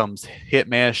got Adams,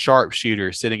 Hitman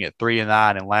Sharpshooter, sitting at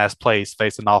 3-9 in last place,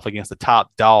 facing off against the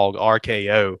top dog,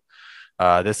 RKO.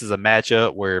 This is a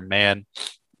matchup where, man,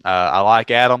 I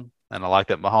like Adam, and I like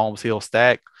that Mahomes he'll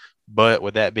stack. But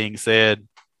with that being said,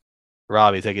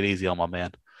 Robbie, take it easy on my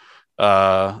man.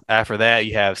 After that,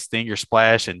 you have Stinger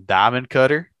Splash and Diamond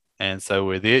Cutter. And so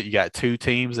with it, you got 2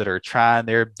 teams that are trying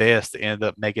their best to end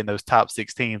up making those top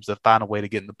 6 teams to find a way to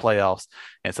get in the playoffs.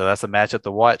 And so that's a matchup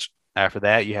to watch. After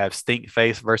that, you have Stink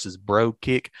Face versus Bro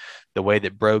Kick. The way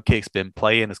that Bro Kick's been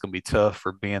playing, it's going to be tough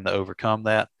for Ben to overcome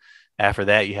that. After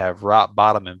that, you have Rock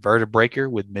Bottom and Vertebreaker,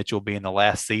 with Mitchell being the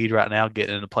last seed right now,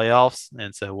 getting in the playoffs.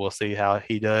 And so we'll see how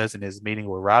he does in his meeting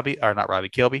with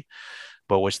Kelby.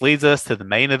 But which leads us to the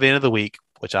main event of the week,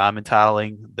 which I'm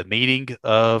entitling The Meeting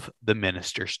of the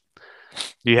Ministers.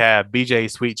 You have BJ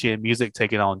Sweet Chin Music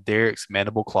taking on Derek's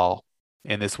Mandible Claw.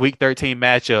 In this Week 13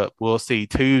 matchup, we'll see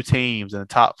two teams in the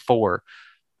top four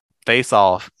face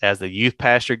off as the youth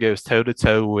pastor goes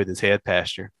toe-to-toe with his head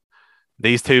pastor.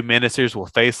 These two ministers will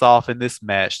face off in this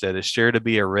match that is sure to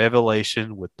be a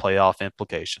revelation with playoff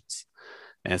implications.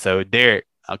 And so, Derek,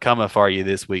 I'm coming for you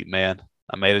this week, man.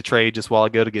 I made a trade just a while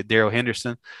ago to get Daryl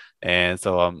Henderson, and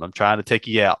so I'm trying to take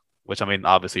you out, which, I mean,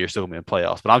 obviously you're still going to be in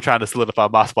playoffs, but I'm trying to solidify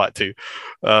my spot too.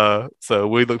 So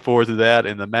we look forward to that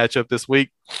in the matchup this week.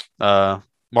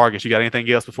 Marcus, you got anything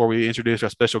else before we introduce our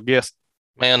special guest?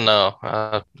 Man, no.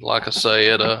 Like I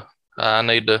said, I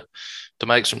need to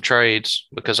make some trades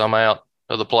because I'm out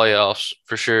of the playoffs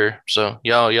for sure. So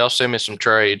y'all send me some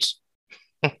trades.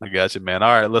 I got you, man.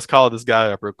 All right, let's call this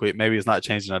guy up real quick. Maybe he's not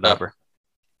changing a number.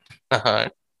 All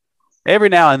right. Every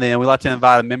now and then, we like to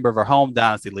invite a member of our home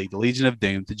dynasty league, the Legion of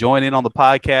Doom, to join in on the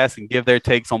podcast and give their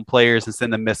takes on players and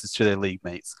send a message to their league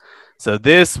mates. So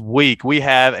this week, we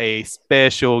have a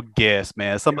special guest,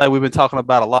 man. Somebody we've been talking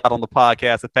about a lot on the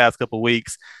podcast the past couple of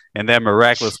weeks and their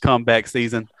miraculous comeback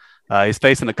season. He's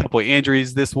facing a couple of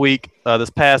injuries this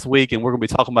past week, and we're going to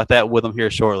be talking about that with him here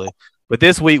shortly. But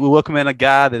this week, we welcome in a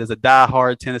guy that is a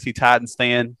diehard Tennessee Titans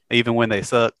fan, even when they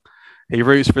suck. He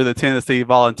roots for the Tennessee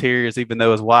Volunteers, even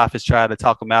though his wife has tried to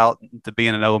talk him out to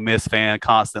being an Ole Miss fan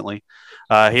constantly.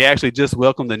 He actually just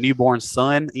welcomed a newborn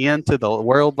son into the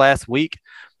world last week,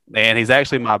 and he's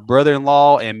actually my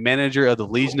brother-in-law and manager of the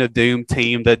Legion of Doom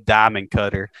team, the Diamond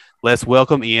Cutter. Let's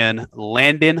welcome in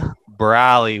Landon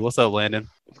Briley. What's up, Landon?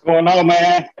 What's going on,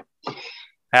 man?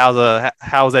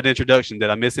 How's that introduction? Did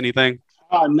I miss anything?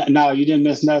 No, you didn't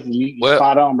miss nothing. You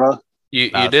spot on, bro. You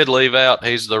did leave out.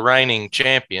 He's the reigning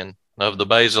champion of the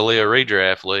Basilia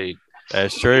Redraft League.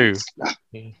 That's true.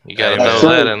 You got to know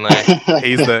that in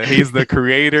there. He's the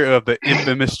creator of the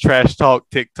infamous trash talk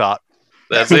TikTok.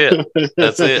 That's it.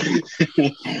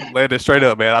 Landon, straight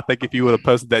up, man. I think if you would have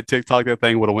posted that TikTok, that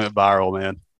thing would have went viral,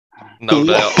 man. No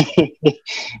doubt.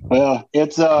 Well,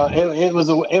 it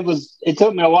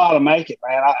took me a while to make it,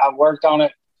 man. I worked on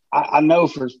it. I know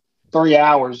for 3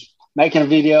 hours making a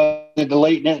video and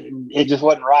deleting it, and it just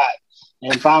wasn't right.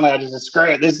 And finally, I just said,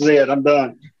 screw it. This is it. I'm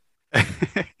done.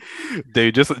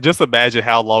 Dude, just imagine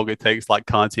how long it takes like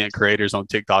content creators on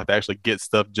TikTok to actually get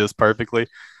stuff just perfectly.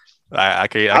 I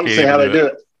can't see how they do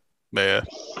it. Man.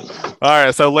 All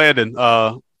right. So Landon,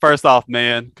 first off,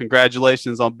 man,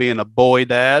 congratulations on being a boy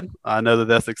dad. I know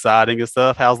that's exciting and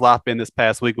stuff. How's life been this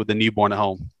past week with the newborn at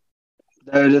home?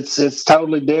 Dude, it's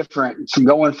totally different. From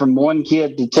going from one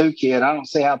kid to two kids. I don't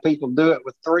see how people do it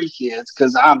with 3 kids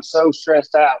because I'm so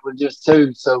stressed out with just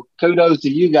 2. So kudos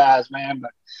to you guys, man. But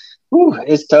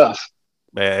it's tough.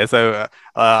 Man, so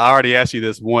I already asked you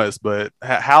this once, but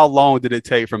how long did it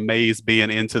take from Maze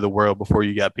being into the world before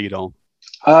you got peed on?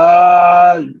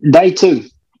 Day 2.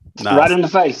 Nice. Right in the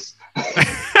face.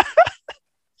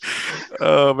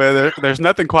 Oh, man, there's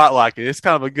nothing quite like it. It's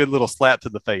kind of a good little slap to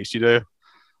the face, you know?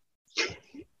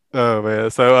 Oh, man.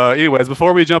 So, anyways,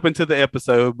 before we jump into the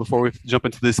episode, before we jump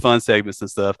into these fun segments and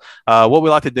stuff, what we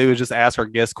like to do is just ask our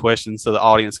guest questions so the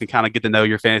audience can kind of get to know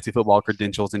your fantasy football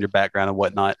credentials and your background and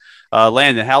whatnot.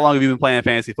 Landon, how long have you been playing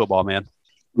fantasy football, man?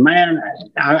 Man,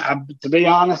 to be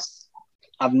honest,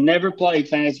 I've never played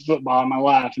fantasy football in my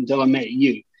life until I met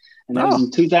you. And that was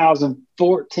in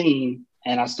 2014,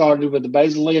 and I started with the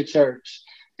Basilia Church.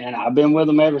 And I've been with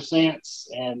them ever since,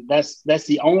 and that's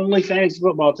the only fantasy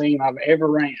football team I've ever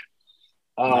ran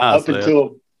up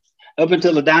until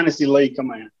the Dynasty League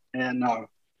come in, and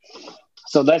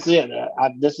so that's it.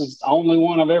 This is the only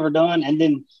one I've ever done. And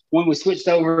then when we switched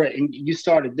over and you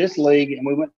started this league, and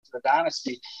we went to the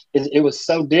Dynasty, it was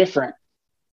so different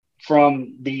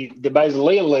from the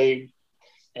Basilia League,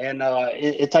 and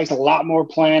it takes a lot more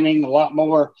planning, a lot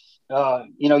more.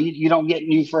 You don't get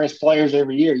new fresh players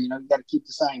every year. You got to keep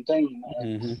the same team.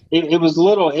 Mm-hmm. It was a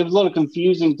little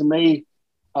confusing to me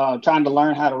trying to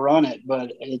learn how to run it,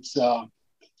 but it's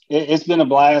been a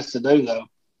blast to do though.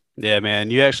 Yeah,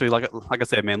 man. You actually, like I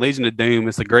said, man, Legion of Doom,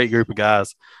 it's a great group of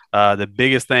guys. The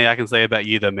biggest thing I can say about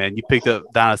you though, man, you picked up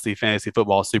Dynasty fantasy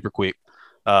football super quick.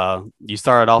 You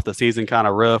started off the season kind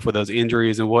of rough with those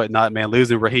injuries and whatnot, man,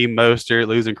 losing Raheem Mostert,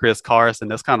 losing Chris Carson.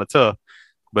 That's kind of tough.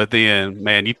 But then,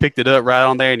 man, you picked it up right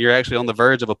on there, and you're actually on the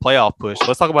verge of a playoff push.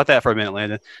 Let's talk about that for a minute,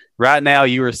 Landon. Right now,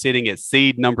 you are sitting at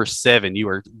seed number 7. You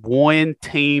are one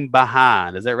team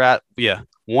behind. Is that right? Yeah,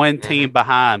 one team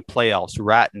behind playoffs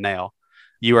right now.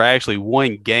 you are actually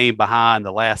one game behind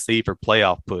the last seed for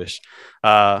playoff push.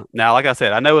 Now, like I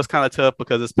said, I know it's kind of tough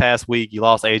because this past week you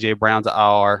lost A.J. Brown to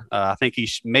IR. I think he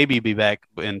maybe be back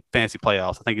in fantasy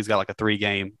playoffs. I think he's got like a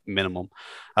 3-game minimum.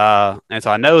 And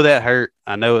so I know that hurt.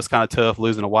 I know it's kind of tough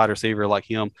losing a wide receiver like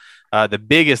him. The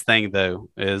biggest thing, though,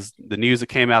 is the news that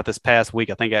came out this past week,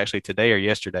 I think actually today or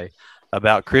yesterday,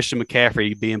 about Christian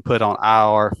McCaffrey being put on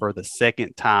IR for the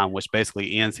second time, which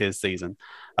basically ends his season.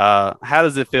 How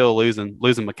does it feel losing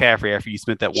McCaffrey after you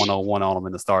spent that 101 on him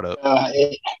in the startup?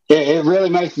 It really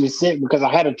makes me sick because I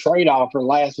had a trade offer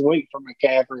last week for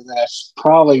McCaffrey that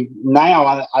probably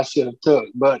now I should have took,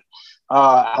 but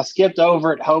I skipped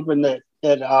over it hoping that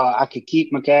I could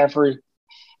keep McCaffrey.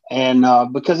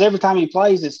 And because every time he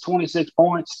plays, it's 26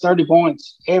 points, 30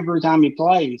 points every time he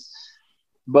plays.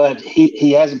 But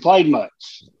he hasn't played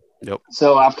much. Yep.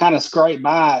 So I've kind of scraped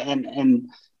by and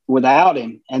without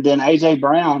him. And then A.J.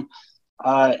 Brown,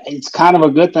 it's kind of a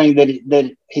good thing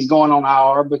that he's going on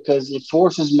IR because it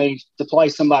forces me to play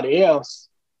somebody else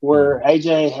where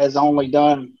A.J. has only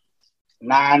done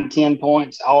 9-10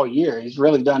 points all year. He's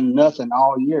really done nothing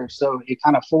all year. So it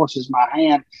kind of forces my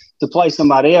hand to play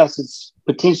somebody else that's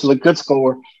potentially could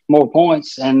score more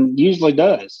points and usually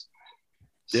does.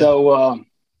 Yeah. So,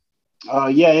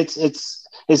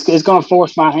 it's going to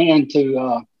force my hand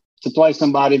to play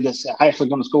somebody that's actually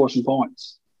going to score some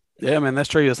points. Yeah, man, that's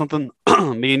true. It's something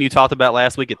me and you talked about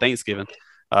last week at Thanksgiving.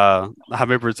 I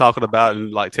remember talking about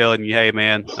and like telling you, hey,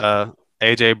 man,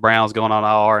 A.J. Brown's going on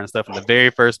IR and stuff. And the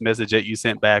very first message that you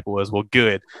sent back was, well,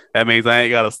 good. That means I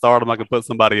ain't got to start him. I can put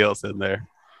somebody else in there.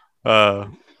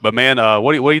 But, man,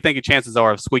 what do you think your chances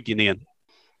are of squeaking in?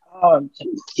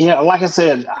 Like I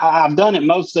said, I've done it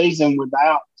most season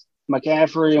without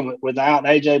McCaffrey and without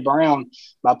A.J. Brown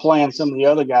by playing some of the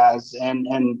other guys.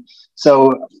 And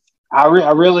so I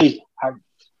really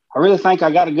think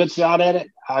I got a good shot at it.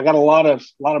 I got a lot of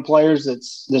players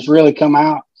that's really come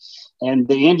out. And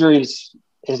the injuries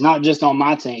is not just on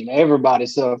my team.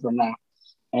 Everybody's suffering now.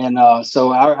 And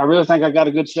so I really think I got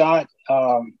a good shot.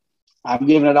 I'm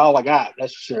giving it all I got,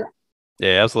 that's for sure.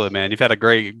 Yeah, absolutely, man. You've had a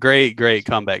great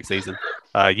comeback season.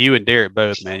 You and Derek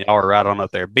both, man. Y'all are right on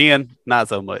up there. Ben, not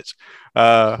so much.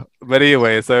 But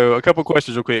anyway, so a couple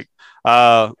questions real quick.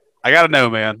 I got to know,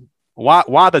 man,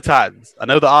 why the Titans? I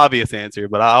know the obvious answer,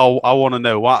 but I want to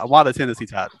know why the Tennessee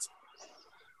Titans?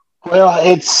 Well,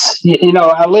 it's,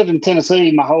 I lived in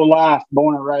Tennessee my whole life,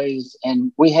 born and raised,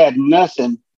 and we had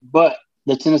nothing but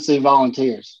the Tennessee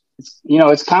Volunteers.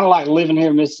 It's kind of like living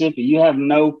here in Mississippi. You have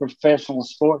no professional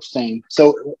sports team.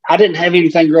 So I didn't have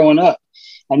anything growing up.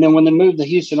 And then when they moved the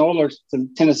Houston Oilers to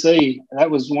Tennessee,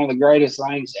 that was one of the greatest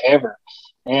things ever.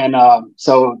 And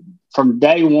so from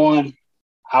day one,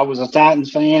 I was a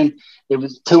Titans fan. It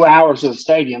was 2 hours to the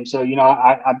stadium. So,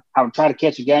 I would try to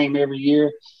catch a game every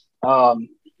year.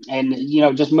 And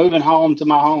just moving home to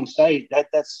my home state, that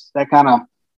kind of,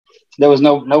 there was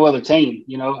no other team,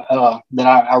 that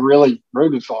I really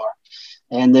rooted for.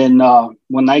 And then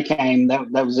when they came,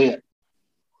 that was it.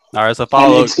 All right, so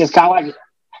follow. It's kind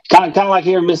of like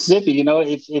here in Mississippi,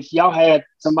 if y'all had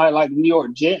somebody like the New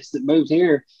York Jets that moved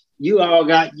here,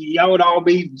 y'all would all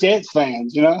be Jets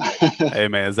fans, Hey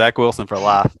man, Zach Wilson for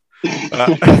life. All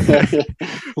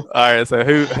right, so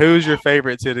who's your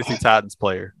favorite Tennessee Titans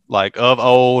player? Like of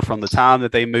old, from the time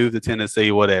that they moved to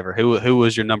Tennessee, whatever. Who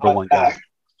was your number one guy?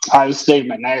 I was Steve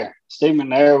McNair. Steve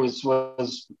McNair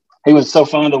he was so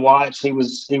fun to watch. He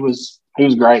was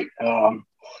great. I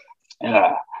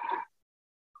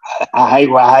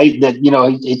hate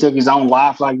that he took his own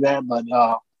life like that.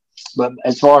 But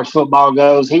as far as football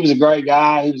goes, he was a great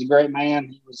guy. He was a great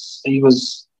man. He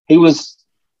was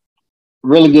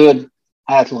really good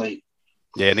athlete.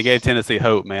 Yeah, and he gave Tennessee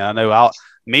hope, man. I know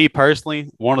me personally,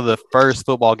 one of the first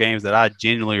football games that I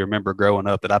genuinely remember growing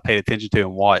up that I paid attention to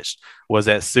and watched was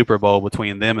that Super Bowl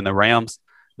between them and the Rams,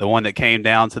 the one that came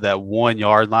down to that 1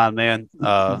 yard line, man.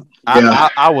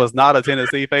 I was not a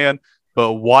Tennessee fan,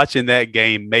 but watching that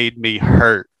game made me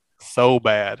hurt so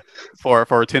bad for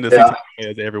Tennessee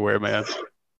fans everywhere, man.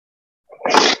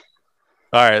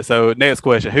 All right, so next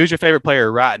question. Who's your favorite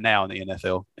player right now in the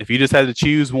NFL? If you just had to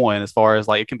choose one, as far as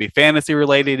like it can be fantasy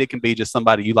related, it can be just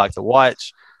somebody you like to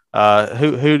watch.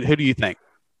 Who do you think?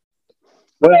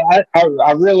 Well,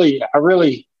 I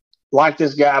really like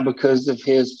this guy because of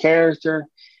his character,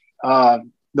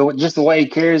 just the way he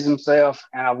carries himself.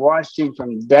 And I've watched him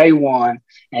from day one,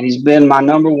 and he's been my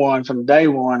number one from day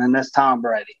one, and that's Tom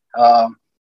Brady.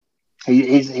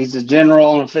 He's a general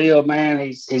on the field, man.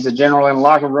 He's a general in the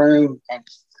locker room, and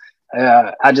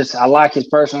I like his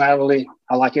personality.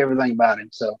 I like everything about him.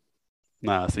 So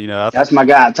nice. That's my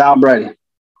guy, Tom Brady.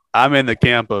 I'm in the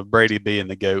camp of Brady being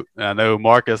the GOAT. I know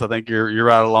Marcus, I think you're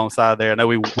right alongside there. I know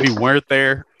we weren't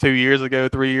there 2 years ago,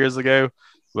 3 years ago,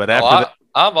 but after that,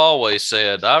 I've always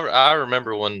said I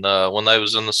remember when they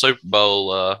was in the Super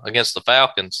Bowl against the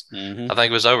Falcons. I think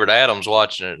it was over at Adams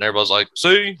watching it, and everybody's like,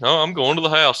 "See, oh, I'm going to the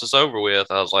house. It's over with."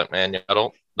 I was like, "Man, I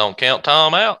don't count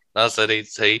Tom out." I said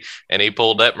he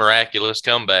pulled that miraculous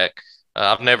comeback.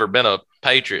 I've never been a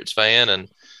Patriots fan and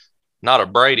not a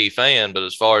Brady fan, but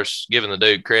as far as giving the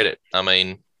dude credit, I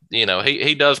mean,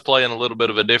 he does play in a little bit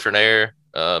of a different era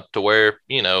to where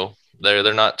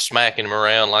they're not smacking him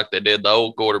around like they did the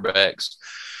old quarterbacks.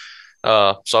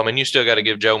 So I mean, you still got to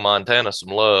give Joe Montana some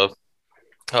love.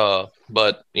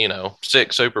 But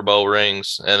 6 Super Bowl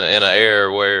rings in an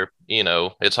era where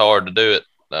it's hard to do it.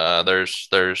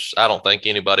 There's I don't think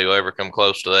anybody will ever come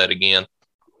close to that again.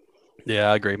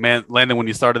 Yeah, I agree, man. Landon, when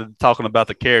you started talking about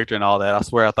the character and all that, I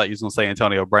swear I thought you was gonna say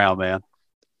Antonio Brown, man.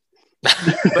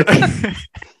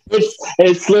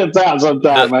 It slips out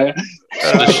sometimes, man.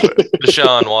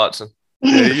 Deshaun Watson.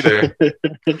 Yeah, you do.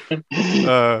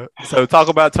 So talk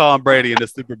about Tom Brady and the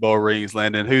Super Bowl rings,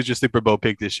 Landon. Who's your Super Bowl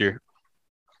pick this year?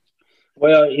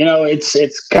 Well,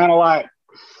 it's kind of like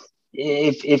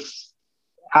if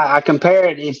I compare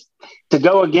it, if to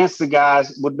go against the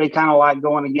guys would be kind of like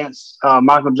going against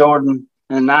Michael Jordan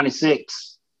in the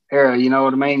 '96 era. You know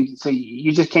what I mean? So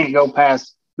you just can't go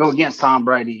against Tom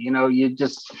Brady.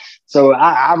 So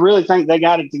I really think they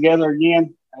got it together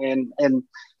again, and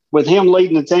with him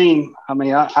leading the team, I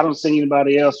mean, I don't see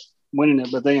anybody else winning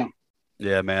it but them.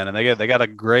 Yeah, man, and they got a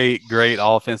great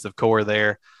offensive core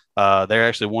there. They're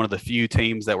actually one of the few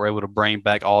teams that were able to bring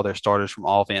back all their starters from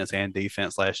offense and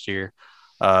defense last year.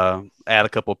 Add a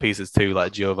couple of pieces too,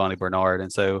 like Giovanni Bernard.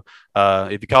 And so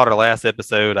if you caught our last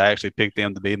episode, I actually picked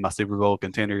them to be my Super Bowl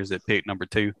contenders at pick number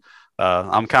 2.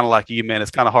 I'm kind of like you, man.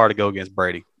 It's kind of hard to go against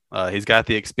Brady. He's got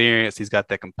the experience. He's got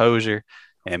that composure.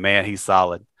 And, man, he's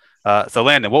solid. So,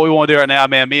 Landon, what we want to do right now,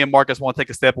 man, me and Marcus want to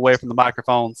take a step away from the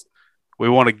microphones. We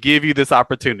want to give you this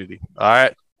opportunity, all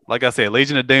right? Like I said,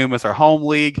 Legion of Doom is our home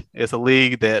league. It's a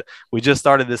league that we just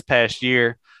started this past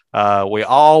year. We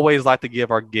always like to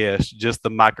give our guests just the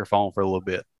microphone for a little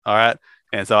bit. All right.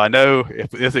 And so I know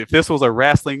if this was a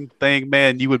wrestling thing,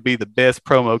 man, you would be the best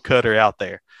promo cutter out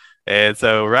there. And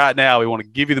so right now we want to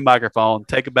give you the microphone.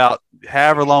 Take about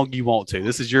however long you want to.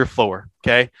 This is your floor.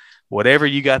 Okay. Whatever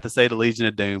you got to say to Legion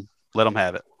of Doom, let them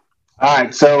have it. All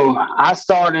right. So I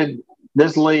started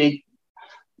this league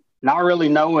not really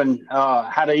knowing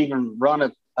how to even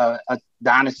run a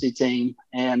dynasty team.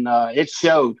 And it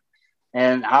showed.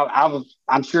 And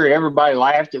I'm sure everybody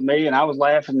laughed at me, and I was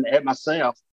laughing at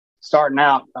myself. Starting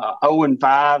out 0-5,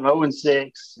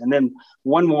 0-6, and then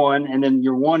 1-1, and then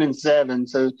you're 1-7.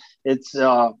 So it's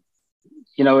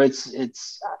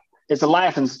it's a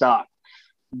laughing stock.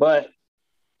 But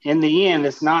in the end,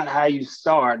 it's not how you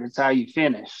start; it's how you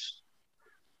finish.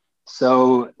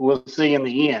 So we'll see in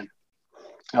the end.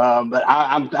 But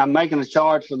I'm making a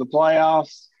charge for the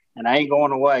playoffs, and I ain't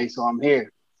going away. So I'm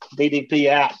here. DDP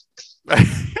out.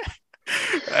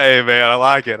 Hey, man, I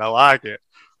like it.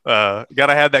 Got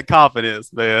to have that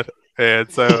confidence, man.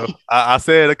 And so I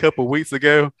said a couple of weeks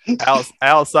ago,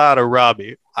 outside of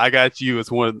Robbie, I got you as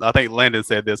I think Landon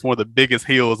said this, one of the biggest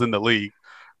heels in the league.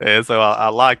 And so I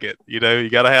like it. You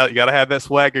gotta have that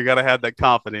swagger, you gotta have that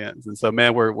confidence. And so,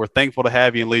 man, we're thankful to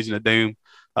have you in Legion of Doom.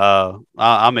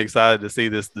 I'm excited to see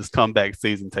this comeback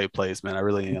season take place, man. I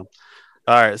really am.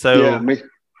 All right, so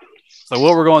So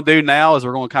what we're going to do now is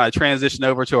we're going to kind of transition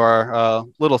over to our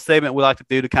little segment we like to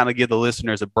do to kind of give the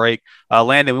listeners a break.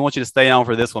 Landon, we want you to stay on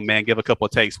for this one, man. Give a couple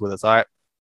of takes with us. All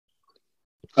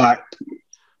right.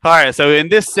 All right. So in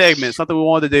this segment, something we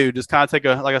wanted to do, just kind of take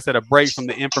like I said, a break from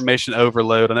the information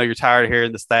overload. I know you're tired of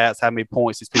hearing the stats, how many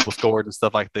points these people scored and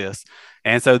stuff like this.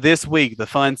 And so this week, the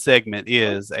fun segment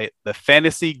is the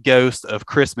fantasy ghost of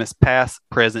Christmas past,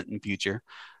 present, and future.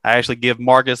 I actually give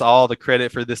Marcus all the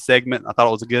credit for this segment. I thought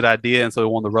it was a good idea, and so we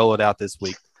wanted to roll it out this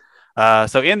week.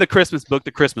 So in the Christmas book,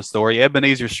 The Christmas Story,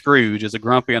 Ebenezer Scrooge is a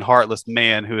grumpy and heartless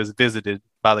man who is visited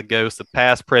by the ghosts of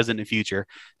past, present, and future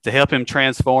to help him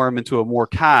transform into a more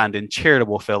kind and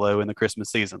charitable fellow in the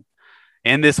Christmas season.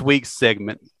 In this week's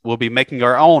segment, we'll be making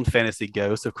our own fantasy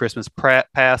ghost of Christmas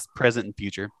past, present, and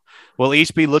future. We'll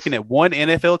each be looking at one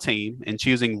NFL team and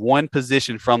choosing one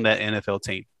position from that NFL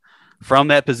team. From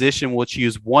that position, we'll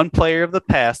choose one player of the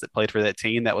past that played for that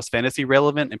team that was fantasy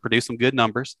relevant and produced some good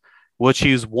numbers. We'll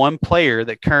choose one player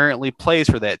that currently plays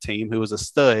for that team who is a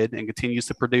stud and continues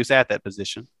to produce at that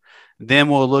position. Then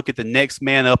we'll look at the next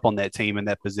man up on that team in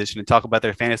that position and talk about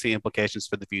their fantasy implications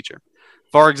for the future.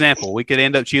 For example, we could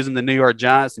end up choosing the New York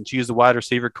Giants and choose the wide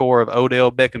receiver core of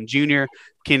Odell Beckham Jr.,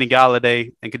 Kenny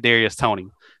Galladay, and Kadarius Toney.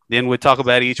 Then we'll talk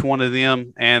about each one of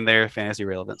them and their fantasy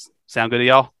relevance. Sound good to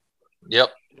y'all? Yep.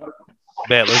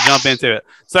 Bet. Let's jump into it.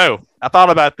 So I thought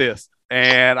about this,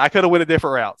 and I could have went a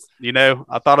different routes.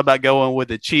 I thought about going with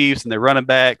the Chiefs and their running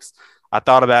backs. I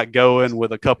thought about going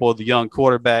with a couple of the young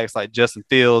quarterbacks like Justin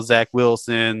Fields, Zach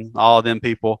Wilson, all of them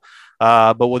people.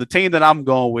 But with the team that I'm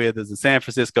going with is the San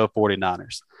Francisco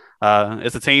 49ers.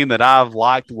 It's a team that I've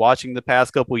liked watching the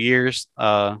past couple of years.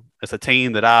 It's a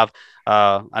team that I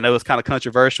know it's kind of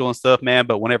controversial and stuff, man,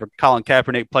 but whenever Colin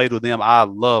Kaepernick played with them, I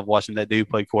love watching that dude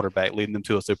play quarterback, leading them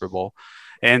to a Super Bowl.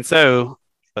 And so,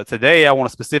 but today I want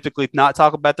to specifically not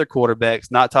talk about their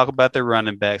quarterbacks, not talk about their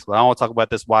running backs, but I want to talk about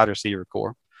this wide receiver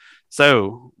core.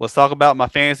 So let's talk about my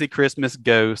fantasy Christmas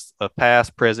ghosts of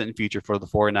past, present, and future for the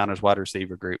 49ers wide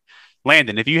receiver group.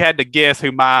 Landon, if you had to guess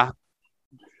who my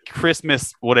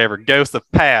Christmas, ghost of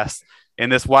past in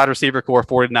this wide receiver core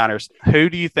 49ers, who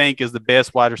do you think is the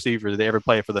best wide receiver that ever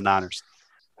played for the Niners?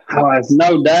 Oh, it's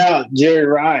no doubt Jerry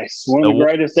Rice, one of the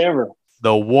greatest ever.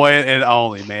 The one and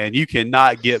only, man. You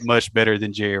cannot get much better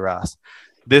than Jerry Rice.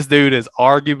 This dude is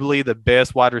arguably the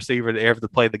best wide receiver to ever to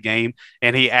play the game,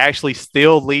 and he actually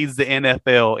still leads the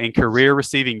NFL in career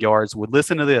receiving yards with,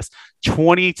 listen to this,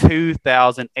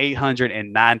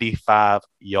 22,895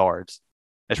 yards.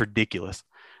 That's ridiculous.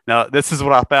 Now, this is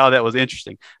what I found that was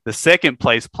interesting. The second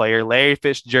place player, Larry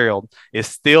Fitzgerald, is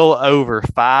still over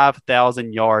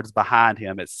 5,000 yards behind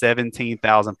him at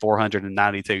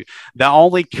 17,492. The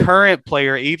only current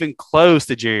player even close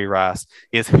to Jerry Rice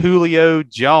is Julio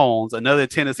Jones, another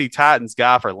Tennessee Titans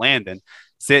guy for Landon,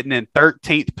 sitting in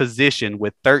 13th position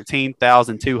with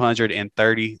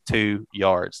 13,232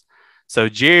 yards. So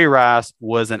Jerry Rice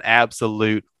was an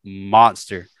absolute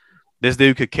monster. This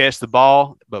dude could catch the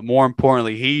ball, but more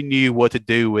importantly, he knew what to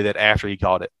do with it after he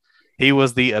caught it. He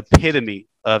was the epitome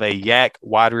of a yak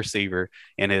wide receiver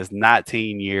in his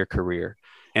 19-year career.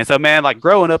 And so, man, like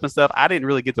growing up and stuff, I didn't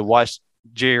really get to watch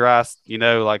Jerry Rice.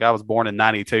 Like I was born in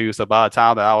 92. So by the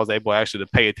time that I was able actually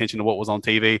to pay attention to what was on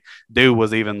TV, dude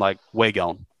was even like way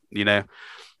gone,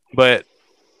 But,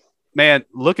 man,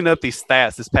 looking up these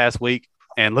stats this past week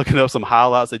and looking up some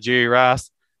highlights of Jerry Rice,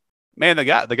 man, the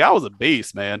guy was a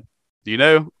beast, man.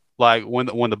 Like when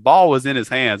the ball was in his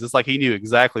hands, it's like he knew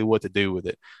exactly what to do with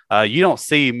it. You don't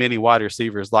see many wide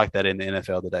receivers like that in the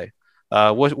NFL today.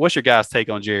 What's your guys' take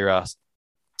on Jerry Rice?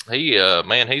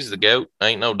 He's the GOAT,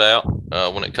 ain't no doubt,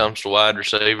 when it comes to wide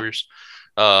receivers.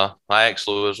 I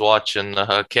actually was watching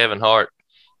Kevin Hart.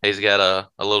 He's got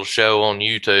a little show on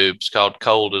YouTube. It's called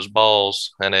Cold as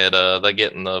Balls, and they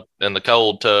get in the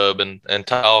cold tub and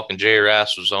talk. And Jerry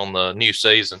Rice was on the new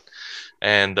season.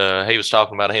 And he was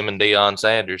talking about him and Deion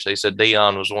Sanders. He said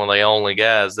Deion was one of the only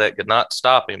guys that could not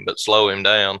stop him but slow him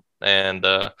down. And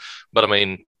but I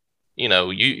mean,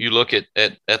 you look at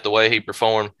the way he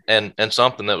performed, and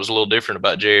something that was a little different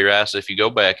about Jerry Rice. If you go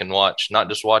back and watch, not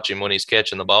just watch him when he's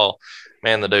catching the ball,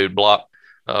 man, the dude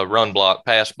run block,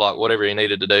 pass block, whatever he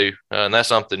needed to do. And that's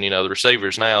something, the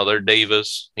receivers now, they're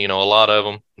divas. A lot of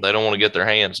them, they don't want to get their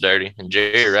hands dirty. And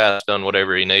Jerry Rice done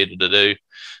whatever he needed to do.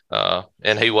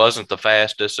 And he wasn't the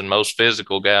fastest and most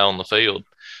physical guy on the field.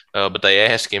 But they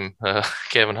asked him,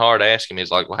 Kevin Hart asked him,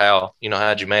 he's like, well,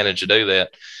 how'd you manage to do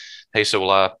that? He said,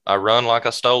 well, I run like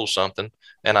I stole something,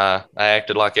 and I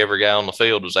acted like every guy on the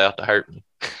field was out to hurt me.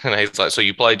 And he's like, so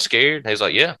you played scared? He's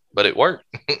like, yeah, but it worked.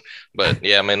 But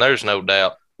yeah, I mean, there's no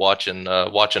doubt watching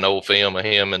old film of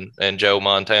him and Joe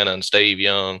Montana and Steve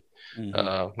Young.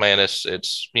 Mm-hmm. Man, it's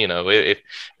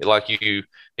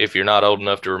if you're not old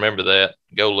enough to remember that,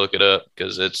 go look it up,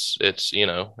 because it's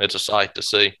a sight to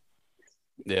see.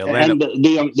 Yeah, and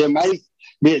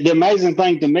the amazing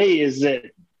thing to me is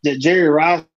that Jerry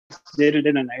Rice did it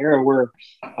in an era where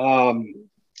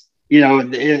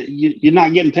you're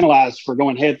not getting penalized for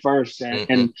going head first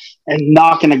and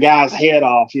knocking a guy's head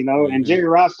off, Mm-hmm. And Jerry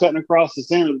Rice cutting across the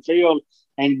center of the field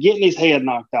and getting his head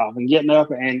knocked off and getting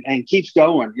up and keeps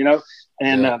going,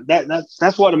 And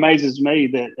that's what amazes me,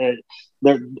 that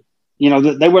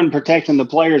they weren't protecting the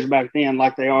players back then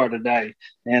like they are today.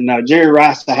 And Jerry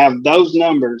Rice, to have those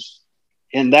numbers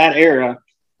in that era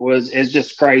is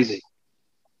just crazy.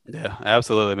 Yeah,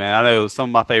 absolutely, man. I know some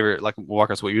of my favorite, like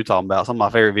Marcus, what you're talking about, some of my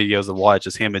favorite videos to watch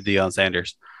is him and Deion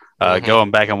Sanders.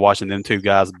 Going back and watching them two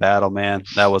guys battle, man,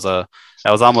 that was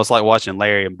almost like watching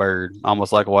Larry and Bird,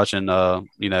 almost like watching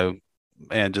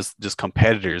and just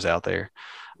competitors out there.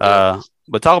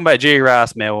 But talking about Jerry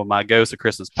Rice, man, with my ghost of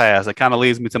Christmas past, it kind of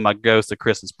leads me to my ghost of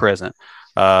Christmas present.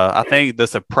 I think the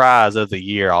surprise of the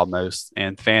year almost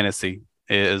in fantasy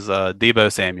is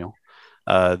Debo Samuel.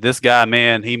 This guy,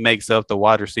 man, he makes up the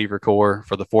wide receiver core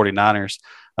for the 49ers.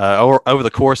 Over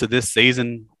the course of this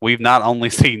season, we've not only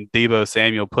seen Debo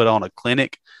Samuel put on a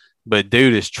clinic, but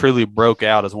dude has truly broke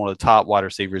out as one of the top wide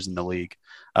receivers in the league.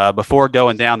 Before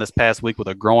going down this past week with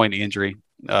a groin injury,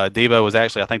 Debo was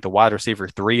actually, I think, the wide receiver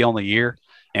 3 on the year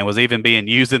and was even being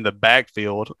used in the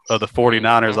backfield of the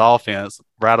 49ers offense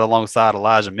right alongside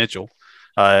Elijah Mitchell.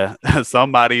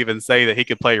 Some might even say that he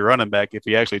could play running back if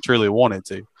he actually truly wanted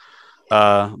to.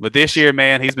 But this year,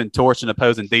 man, he's been torching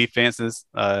opposing defenses.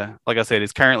 Like I said,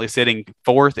 he's currently sitting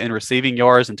 4th in receiving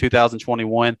yards in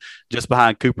 2021, just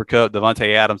behind Cooper Kupp,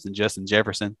 Devontae Adams, and Justin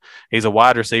Jefferson. He's a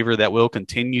wide receiver that will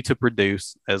continue to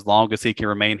produce as long as he can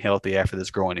remain healthy after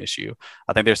this groin issue.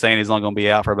 I think they're saying he's only going to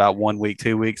be out for about 1 week,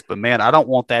 2 weeks. But, man, I don't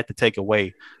want that to take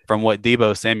away from what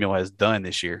Debo Samuel has done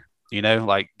this year. You know,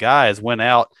 like guys went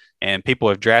out and people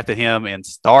have drafted him in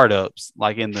startups,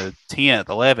 like in the 10th,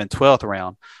 11th, 12th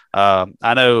round.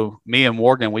 I know me and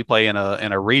Morgan, we play in a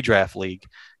redraft league,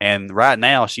 and right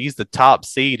now she's the top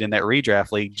seed in that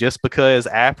redraft league just because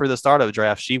after the start of the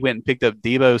draft, she went and picked up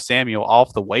Debo Samuel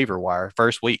off the waiver wire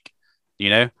first week, you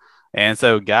know? And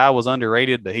so guy was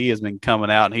underrated, but he has been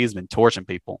coming out and he's been torching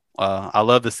people. I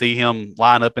love to see him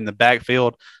line up in the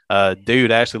backfield.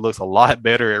 Dude actually looks a lot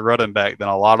better at running back than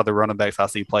a lot of the running backs I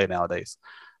see play nowadays.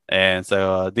 And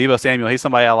so Debo Samuel, he's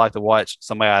somebody I like to watch,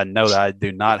 somebody I know that I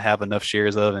do not have enough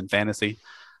shares of in fantasy.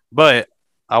 But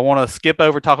I want to skip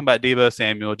over talking about Debo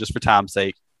Samuel just for time's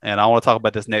sake, and I want to talk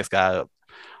about this next guy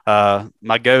up.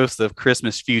 My ghost of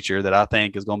Christmas future that I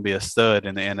think is going to be a stud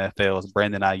in the NFL is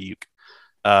Brandon Ayuk.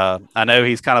 I know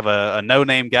he's kind of a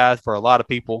no-name guy for a lot of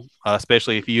people,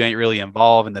 especially if you ain't really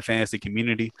involved in the fantasy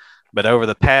community. But over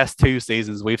the past 2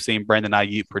 seasons, we've seen Brandon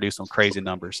Ayuk produce some crazy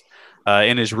numbers.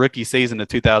 In his rookie season of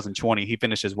 2020, he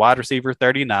finished as wide receiver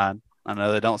 39. I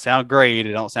know that don't sound great.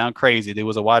 It don't sound crazy. It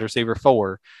was a wide receiver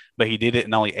 4, but he did it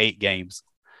in only 8 games.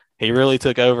 He really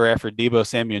took over after Debo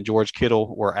Samuel and George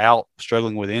Kittle were out,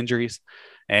 struggling with injuries.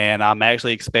 And I'm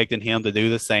actually expecting him to do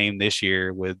the same this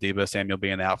year with Debo Samuel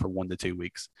being out for 1 to 2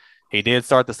 weeks. He did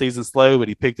start the season slow, but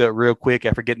he picked up real quick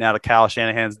after getting out of Kyle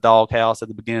Shanahan's doghouse at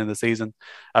the beginning of the season.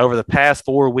 Over the past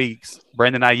 4 weeks,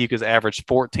 Brandon Ayuk has averaged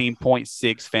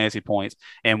 14.6 fantasy points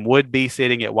and would be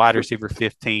sitting at wide receiver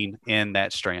 15 in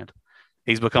that strand.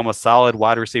 He's become a solid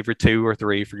wide receiver 2 or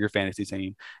 3 for your fantasy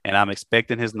team, and I'm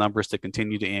expecting his numbers to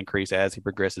continue to increase as he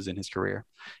progresses in his career.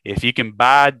 If you can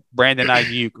buy Brandon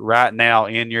Ayuk right now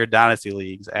in your dynasty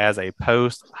leagues as a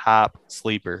post-hype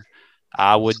sleeper,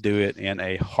 I would do it in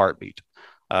a heartbeat.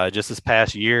 Just this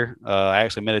past year, I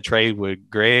actually made a trade with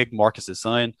Greg, Marcus's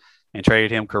son, and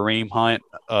traded him Kareem Hunt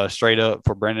straight up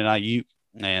for Brandon Ayuk.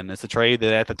 And it's a trade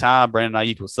that at the time, Brandon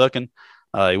Ayuk was sucking.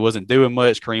 He wasn't doing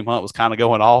much. Kareem Hunt was kind of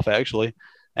going off, actually.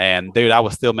 And, dude, I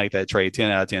would still make that trade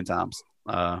 10 out of 10 times.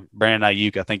 Brandon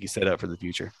Ayuk, I think he's set up for the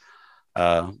future.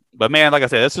 But, man, like I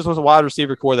said, this just was a wide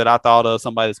receiver core that I thought of,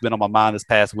 somebody that's been on my mind this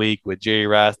past week with Jerry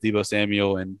Rice, Debo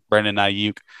Samuel, and Brandon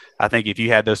Ayuk. I think if you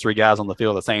had those 3 guys on the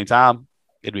field at the same time,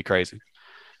 it'd be crazy.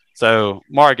 So,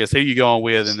 Marcus, who you going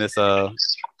with in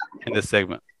this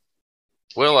segment?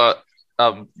 Well,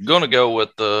 I'm going to go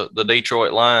with the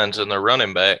Detroit Lions and their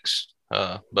running backs,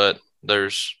 but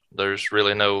there's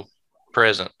really no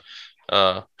present.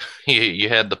 You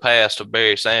had the past of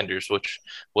Barry Sanders, which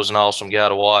was an awesome guy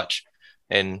to watch.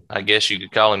 And I guess you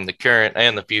could call him the current,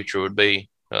 and the future would be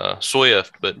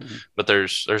Swift, but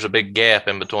there's a big gap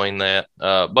in between that.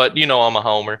 But I'm a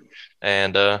homer,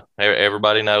 and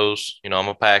everybody knows I'm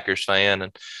a Packers fan.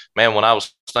 And man, when I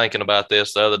was thinking about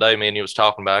this the other day, me and you was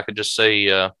talking about, I could just see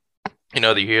you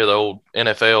hear the old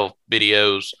NFL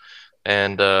videos,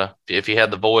 and if you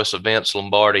had the voice of Vince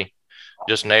Lombardi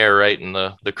just narrating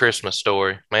the Christmas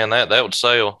story, man, that would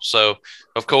sell. So,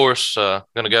 of course, going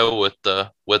to go with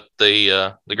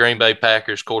the Green Bay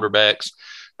Packers quarterbacks.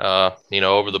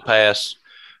 Over the past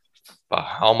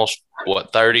almost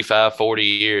 35, 40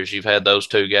 years, you've had those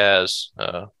 2 guys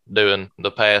doing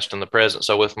the past and the present.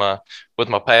 So with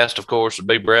my past, of course, would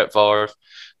be Brett Favre,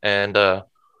 and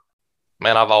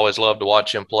man, I've always loved to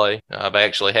watch him play. I've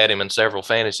actually had him in several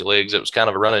fantasy leagues. It was kind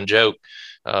of a running joke.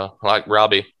 Like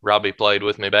Robbie played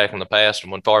with me back in the past,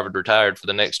 and when Favre retired for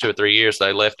the next 2 or 3 years,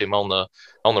 they left him on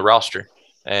the roster,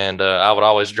 and I would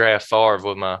always draft Favre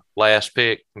with my last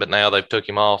pick, but now they've took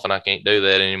him off, and I can't do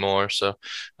that anymore. So,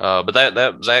 but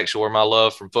that was actually where my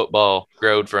love from football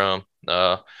growed from.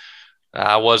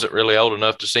 I wasn't really old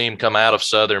enough to see him come out of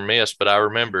Southern Miss, but I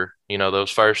remember,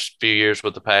 those first few years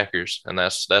with the Packers. And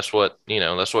that's what,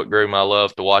 that's what grew my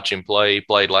love to watch him play. He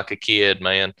played like a kid,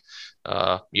 man.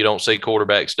 You don't see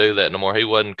quarterbacks do that no more. He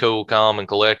wasn't cool, calm, and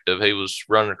collective. He was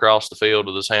running across the field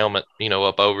with his helmet,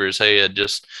 up over his head,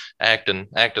 just acting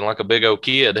like a big old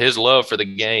kid. His love for the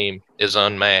game is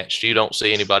unmatched. You don't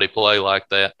see anybody play like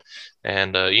that.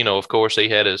 And of course, he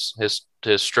had his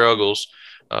struggles.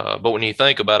 But when you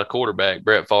think about a quarterback,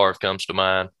 Brett Favre comes to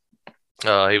mind.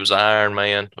 He was an Iron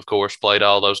Man, of course, played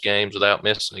all those games without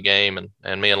missing a game.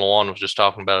 And me and Lawan was just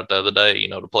talking about it the other day,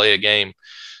 to play a game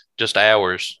just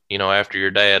hours, after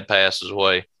your dad passes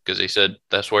away, because he said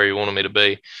that's where he wanted me to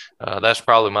be. That's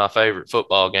probably my favorite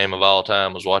football game of all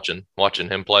time, was watching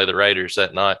him play the Raiders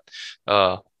that night.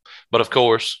 But of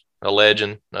course, a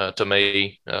legend to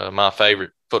me, my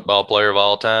favorite football player of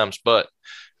all times. But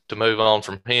to move on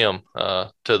from him to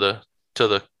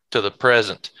the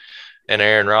present, and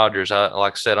Aaron Rodgers,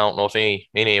 like I said, I don't know if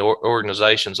any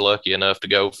organization's lucky enough to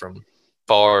go from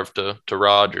Favre to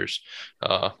Rodgers.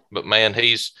 But man,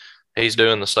 he's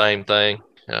doing the same thing.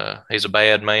 He's a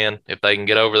bad man. If they can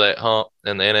get over that hump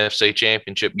in the NFC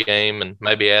Championship game and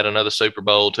maybe add another Super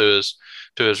Bowl to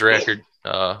his record.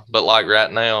 But like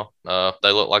right now,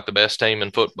 they look like the best team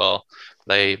in football.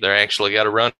 They're actually got a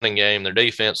running game. Their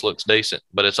defense looks decent,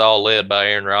 but it's all led by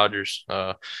Aaron Rodgers.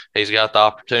 He's got the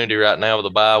opportunity right now with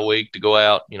a bye week to go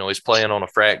out. He's playing on a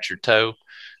fractured toe,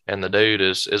 and the dude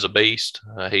is a beast.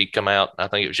 He come out, I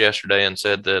think it was yesterday, and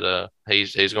said that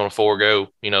he's going to forego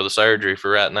the surgery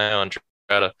for right now and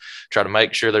try to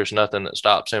make sure there's nothing that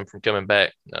stops him from coming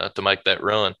back to make that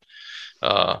run.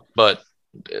 But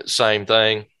same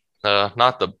thing,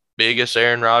 not the biggest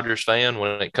Aaron Rodgers fan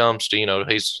when it comes to,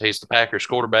 he's the Packers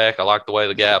quarterback. I like the way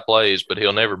the guy plays, but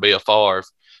he'll never be a Favre.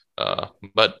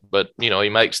 But he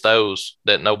makes those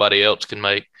that nobody else can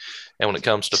make. And when it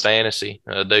comes to fantasy,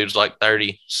 dude's like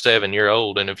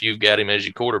 37-year-old, and if you've got him as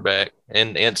your quarterback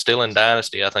and still in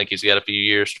Dynasty, I think he's got a few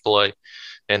years to play,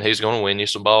 and he's going to win you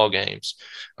some ball games.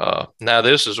 Now,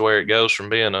 this is where it goes from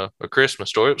being a Christmas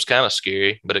story. It was kind of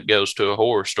scary, but it goes to a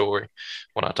horror story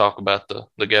when I talk about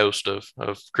the ghost of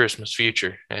Christmas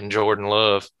future and Jordan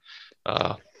Love.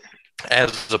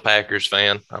 As a Packers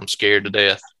fan, I'm scared to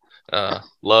death.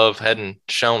 Love hadn't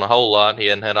shown a whole lot. He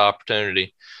hadn't had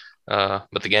opportunity.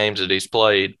 But the games that he's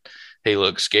played, he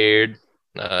looks scared.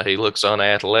 He looks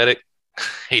unathletic.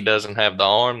 He doesn't have the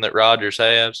arm that Rodgers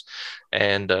has.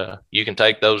 And you can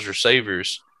take those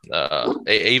receivers,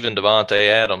 even Devontae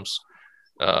Adams.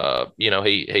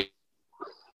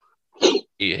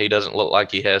 He doesn't look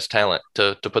like he has talent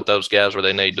to put those guys where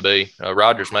they need to be.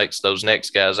 Rodgers makes those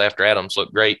next guys after Adams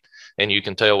look great, and you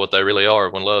can tell what they really are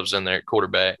when Love's in there at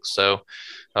quarterback. So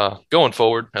going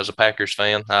forward, as a Packers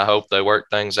fan, I hope they work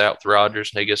things out with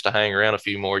Rodgers and he gets to hang around a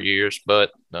few more years.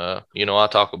 But, I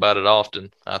talk about it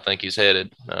often. I think he's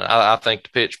headed. I think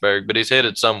to Pittsburgh, but he's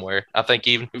headed somewhere. I think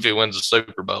even if he wins the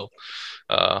Super Bowl,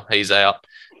 he's out.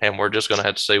 And we're just going to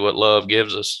have to see what Love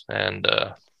gives us. And,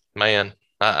 man,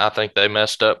 I think they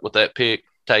messed up with that pick,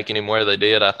 taking him where they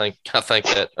did. I think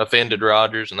that offended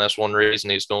Rodgers, and that's one reason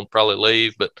he's going to probably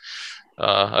leave. But,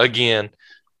 again,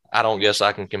 I don't guess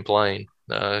I can complain.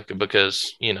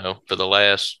 Because, for the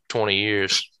last 20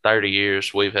 years, 30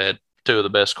 years, we've had two of the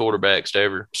best quarterbacks to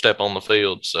ever step on the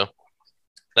field. So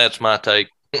that's my take.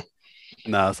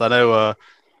 Nice. I know,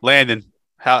 Landon,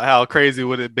 how crazy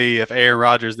would it be if Aaron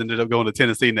Rodgers ended up going to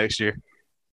Tennessee next year?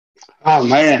 Oh,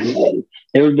 man,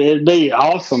 it'd be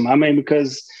awesome. I mean,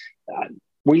 because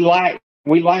we lack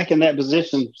in that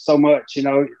position so much.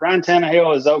 Ryan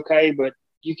Tannehill is okay, but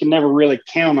you can never really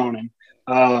count on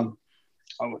him.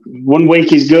 One week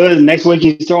he's good, and next week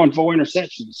he's throwing 4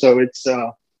 interceptions. So it's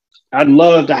I'd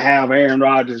love to have Aaron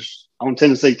Rodgers on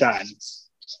Tennessee Titans.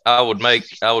 I would make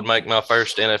my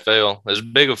first NFL. As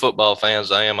big a football fan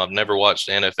as I am, I've never watched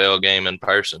an NFL game in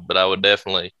person, but I would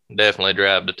definitely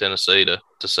drive to Tennessee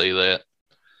to see that.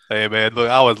 Hey, man, look,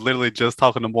 I was literally just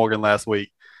talking to Morgan last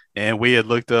week, and we had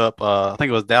looked up, I think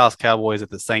it was Dallas Cowboys at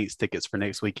the Saints tickets for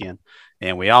next weekend.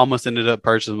 And we almost ended up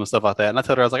purchasing and stuff like that. And I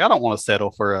told her, I was like, I don't want to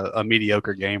settle for a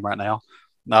mediocre game right now.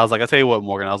 And I was like, I tell you what,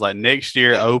 Morgan, I was like, next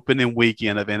year, opening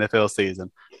weekend of NFL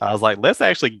season, I was like, let's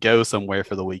actually go somewhere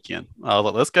for the weekend. I was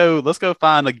like, let's go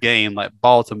find a game like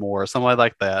Baltimore or somewhere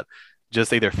like that.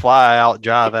 Just either fly out,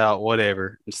 drive out,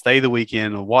 whatever, and stay the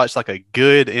weekend and watch like a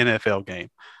good NFL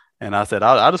game. And I said,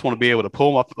 I just want to be able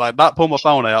to not pull my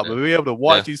phone out, but be able to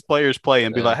watch these players play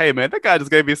and be like, hey, man, that guy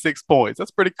just gave me 6 points. That's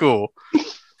pretty cool.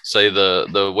 See,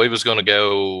 we was going to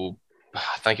go,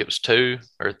 I think it was 2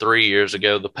 or 3 years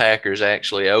ago, the Packers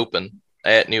actually opened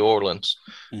at New Orleans.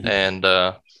 Mm-hmm. And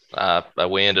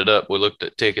we looked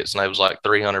at tickets and they was like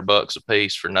 $300 a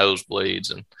piece for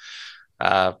nosebleeds. And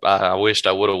I wished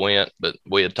I would have went, but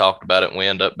we had talked about it and we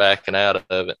ended up backing out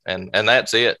of it. And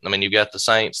that's it. I mean, you've got the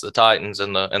Saints, the Titans,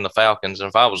 and the Falcons. And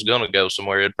if I was going to go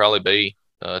somewhere, it'd probably be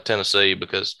Tennessee,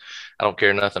 because I don't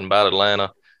care nothing about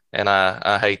Atlanta, and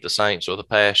I hate the Saints with a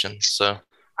passion. So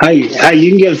hey, you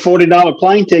can get a $40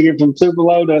 plane ticket from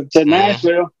Tupelo to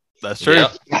Nashville. That's true.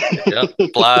 Yep.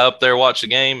 Fly up there, watch the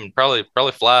game, and probably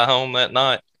fly home that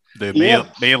night. Dude, me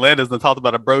and Landon have talked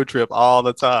about a bro trip all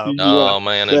the time. Oh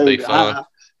man, it'd be fun.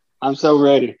 I'm so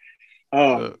ready.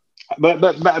 But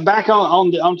back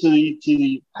onto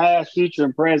the past, future,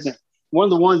 and present. One of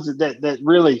the ones that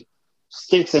really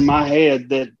sticks in my head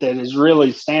that is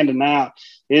really standing out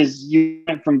is you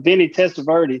went from Vinny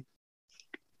Testaverde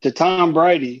to Tom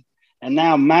Brady, and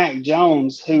now Mac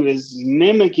Jones, who is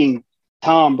mimicking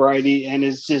Tom Brady and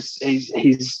is just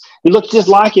he looks just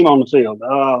like him on the field.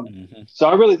 So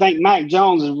I really think Mac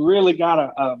Jones has really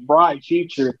got a bright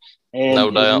future, and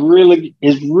no doubt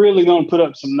is really going to put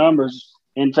up some numbers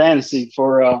in fantasy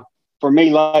for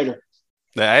me later.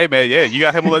 Hey man, yeah, you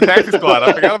got him on the taxi squad.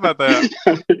 I forgot about that.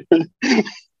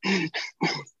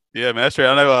 Yeah, man, that's true.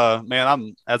 I know, man.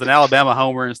 I'm as an Alabama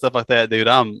homer and stuff like that, dude.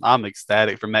 I'm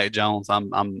ecstatic for Mac Jones.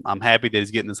 I'm happy that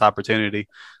he's getting this opportunity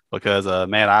because,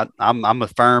 man, I'm a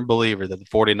firm believer that the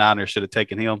 49ers should have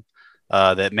taken him.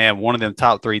 That man, one of them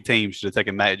top 3 teams should have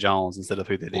taken Mac Jones instead of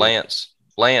who they did.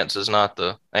 Lance is not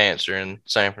the answer in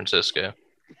San Francisco.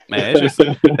 Man, it's just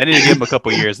they need to give him a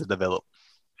couple years to develop.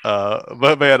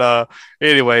 But man,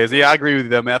 anyways, yeah, I agree with you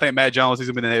though, man. I think Matt Jones, he's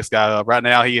gonna be the next guy up. Right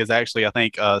now, he is actually, I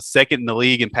think, second in the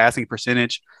league in passing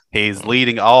percentage. He's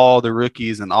leading all the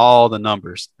rookies and all the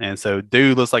numbers, and so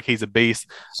dude looks like he's a beast.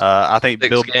 I think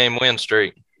 6-game win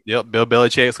streak. Yep, Bill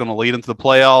Belichick's going to lead them to the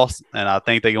playoffs, and I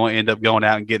think they're going to end up going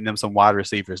out and getting them some wide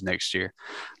receivers next year.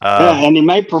 And he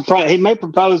may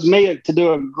propose me to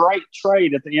do a great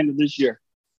trade at the end of this year.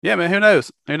 Yeah, man. Who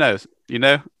knows? You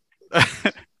know.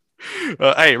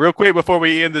 Hey, real quick before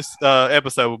we end this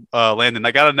episode, Landon,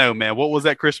 I gotta know, man, what was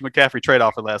that Christian McCaffrey trade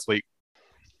offer last week?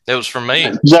 It was from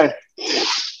me. Jay,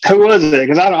 who was it?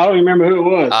 Because I don't remember who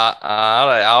it was.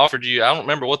 I offered you. I don't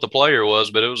remember what the player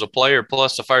was, but it was a player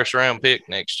plus the first round pick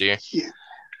next year. Yeah.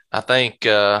 I think.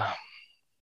 Crap,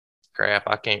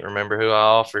 I can't remember who I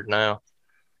offered now.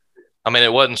 I mean,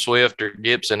 it wasn't Swift or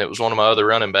Gibson. It was one of my other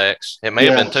running backs. It may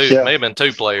have been two. Yeah. May have been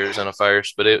 2 players in a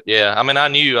first, but I mean, I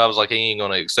knew. I was like, he ain't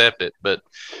going to accept it, but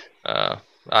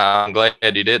I'm glad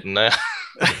he didn't now.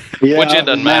 Which it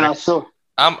doesn't matter.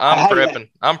 I'm prepping.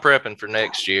 I'm prepping for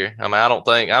next year. I mean, I don't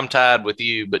think I'm tied with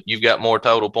you, but you've got more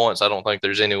total points. I don't think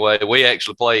there's any way. We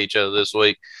actually play each other this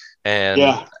week, and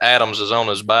Adams is on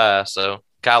his bye, so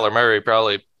Kyler Murray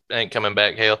probably ain't coming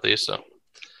back healthy. So.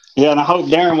 Yeah, and I hope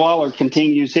Darren Waller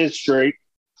continues his streak.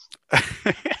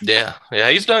 Yeah,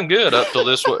 he's done good up till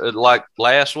this, like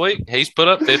last week. He's put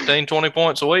up 15, 20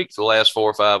 points a week the last 4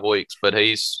 or 5 weeks, but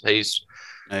he's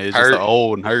hurt. Just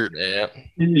old and hurt.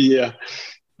 Yeah.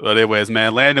 But anyways,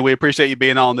 man, Landon, we appreciate you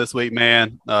being on this week,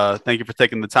 man. Thank you for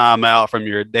taking the time out from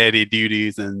your daddy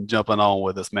duties and jumping on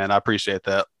with us, man. I appreciate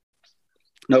that.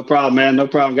 No problem, man. No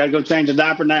problem. Got to go change the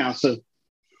diaper now, so.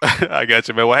 I got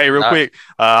you, man. Well, hey, real quick,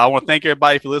 I want to thank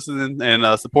everybody for listening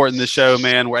and supporting this show,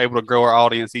 man. We're able to grow our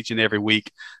audience each and every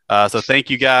week. So thank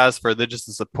you guys for just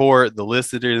the support, the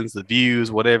listeners, the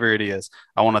views, whatever it is.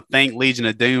 I want to thank Legion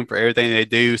of Doom for everything they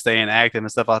do, staying active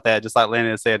and stuff like that. Just like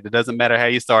Landon said, it doesn't matter how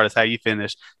you start, it's how you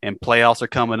finish. And playoffs are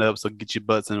coming up, so get your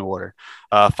butts in order.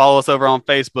 Follow us over on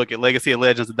Facebook at Legacy of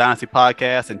Legends, the Dynasty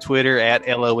Podcast, and Twitter at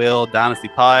LOL Dynasty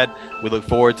Pod. We look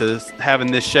forward to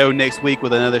having this show next week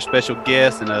with another special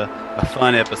guest and a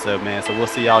fun episode, man. So we'll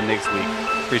see y'all next week.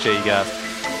 Appreciate you guys.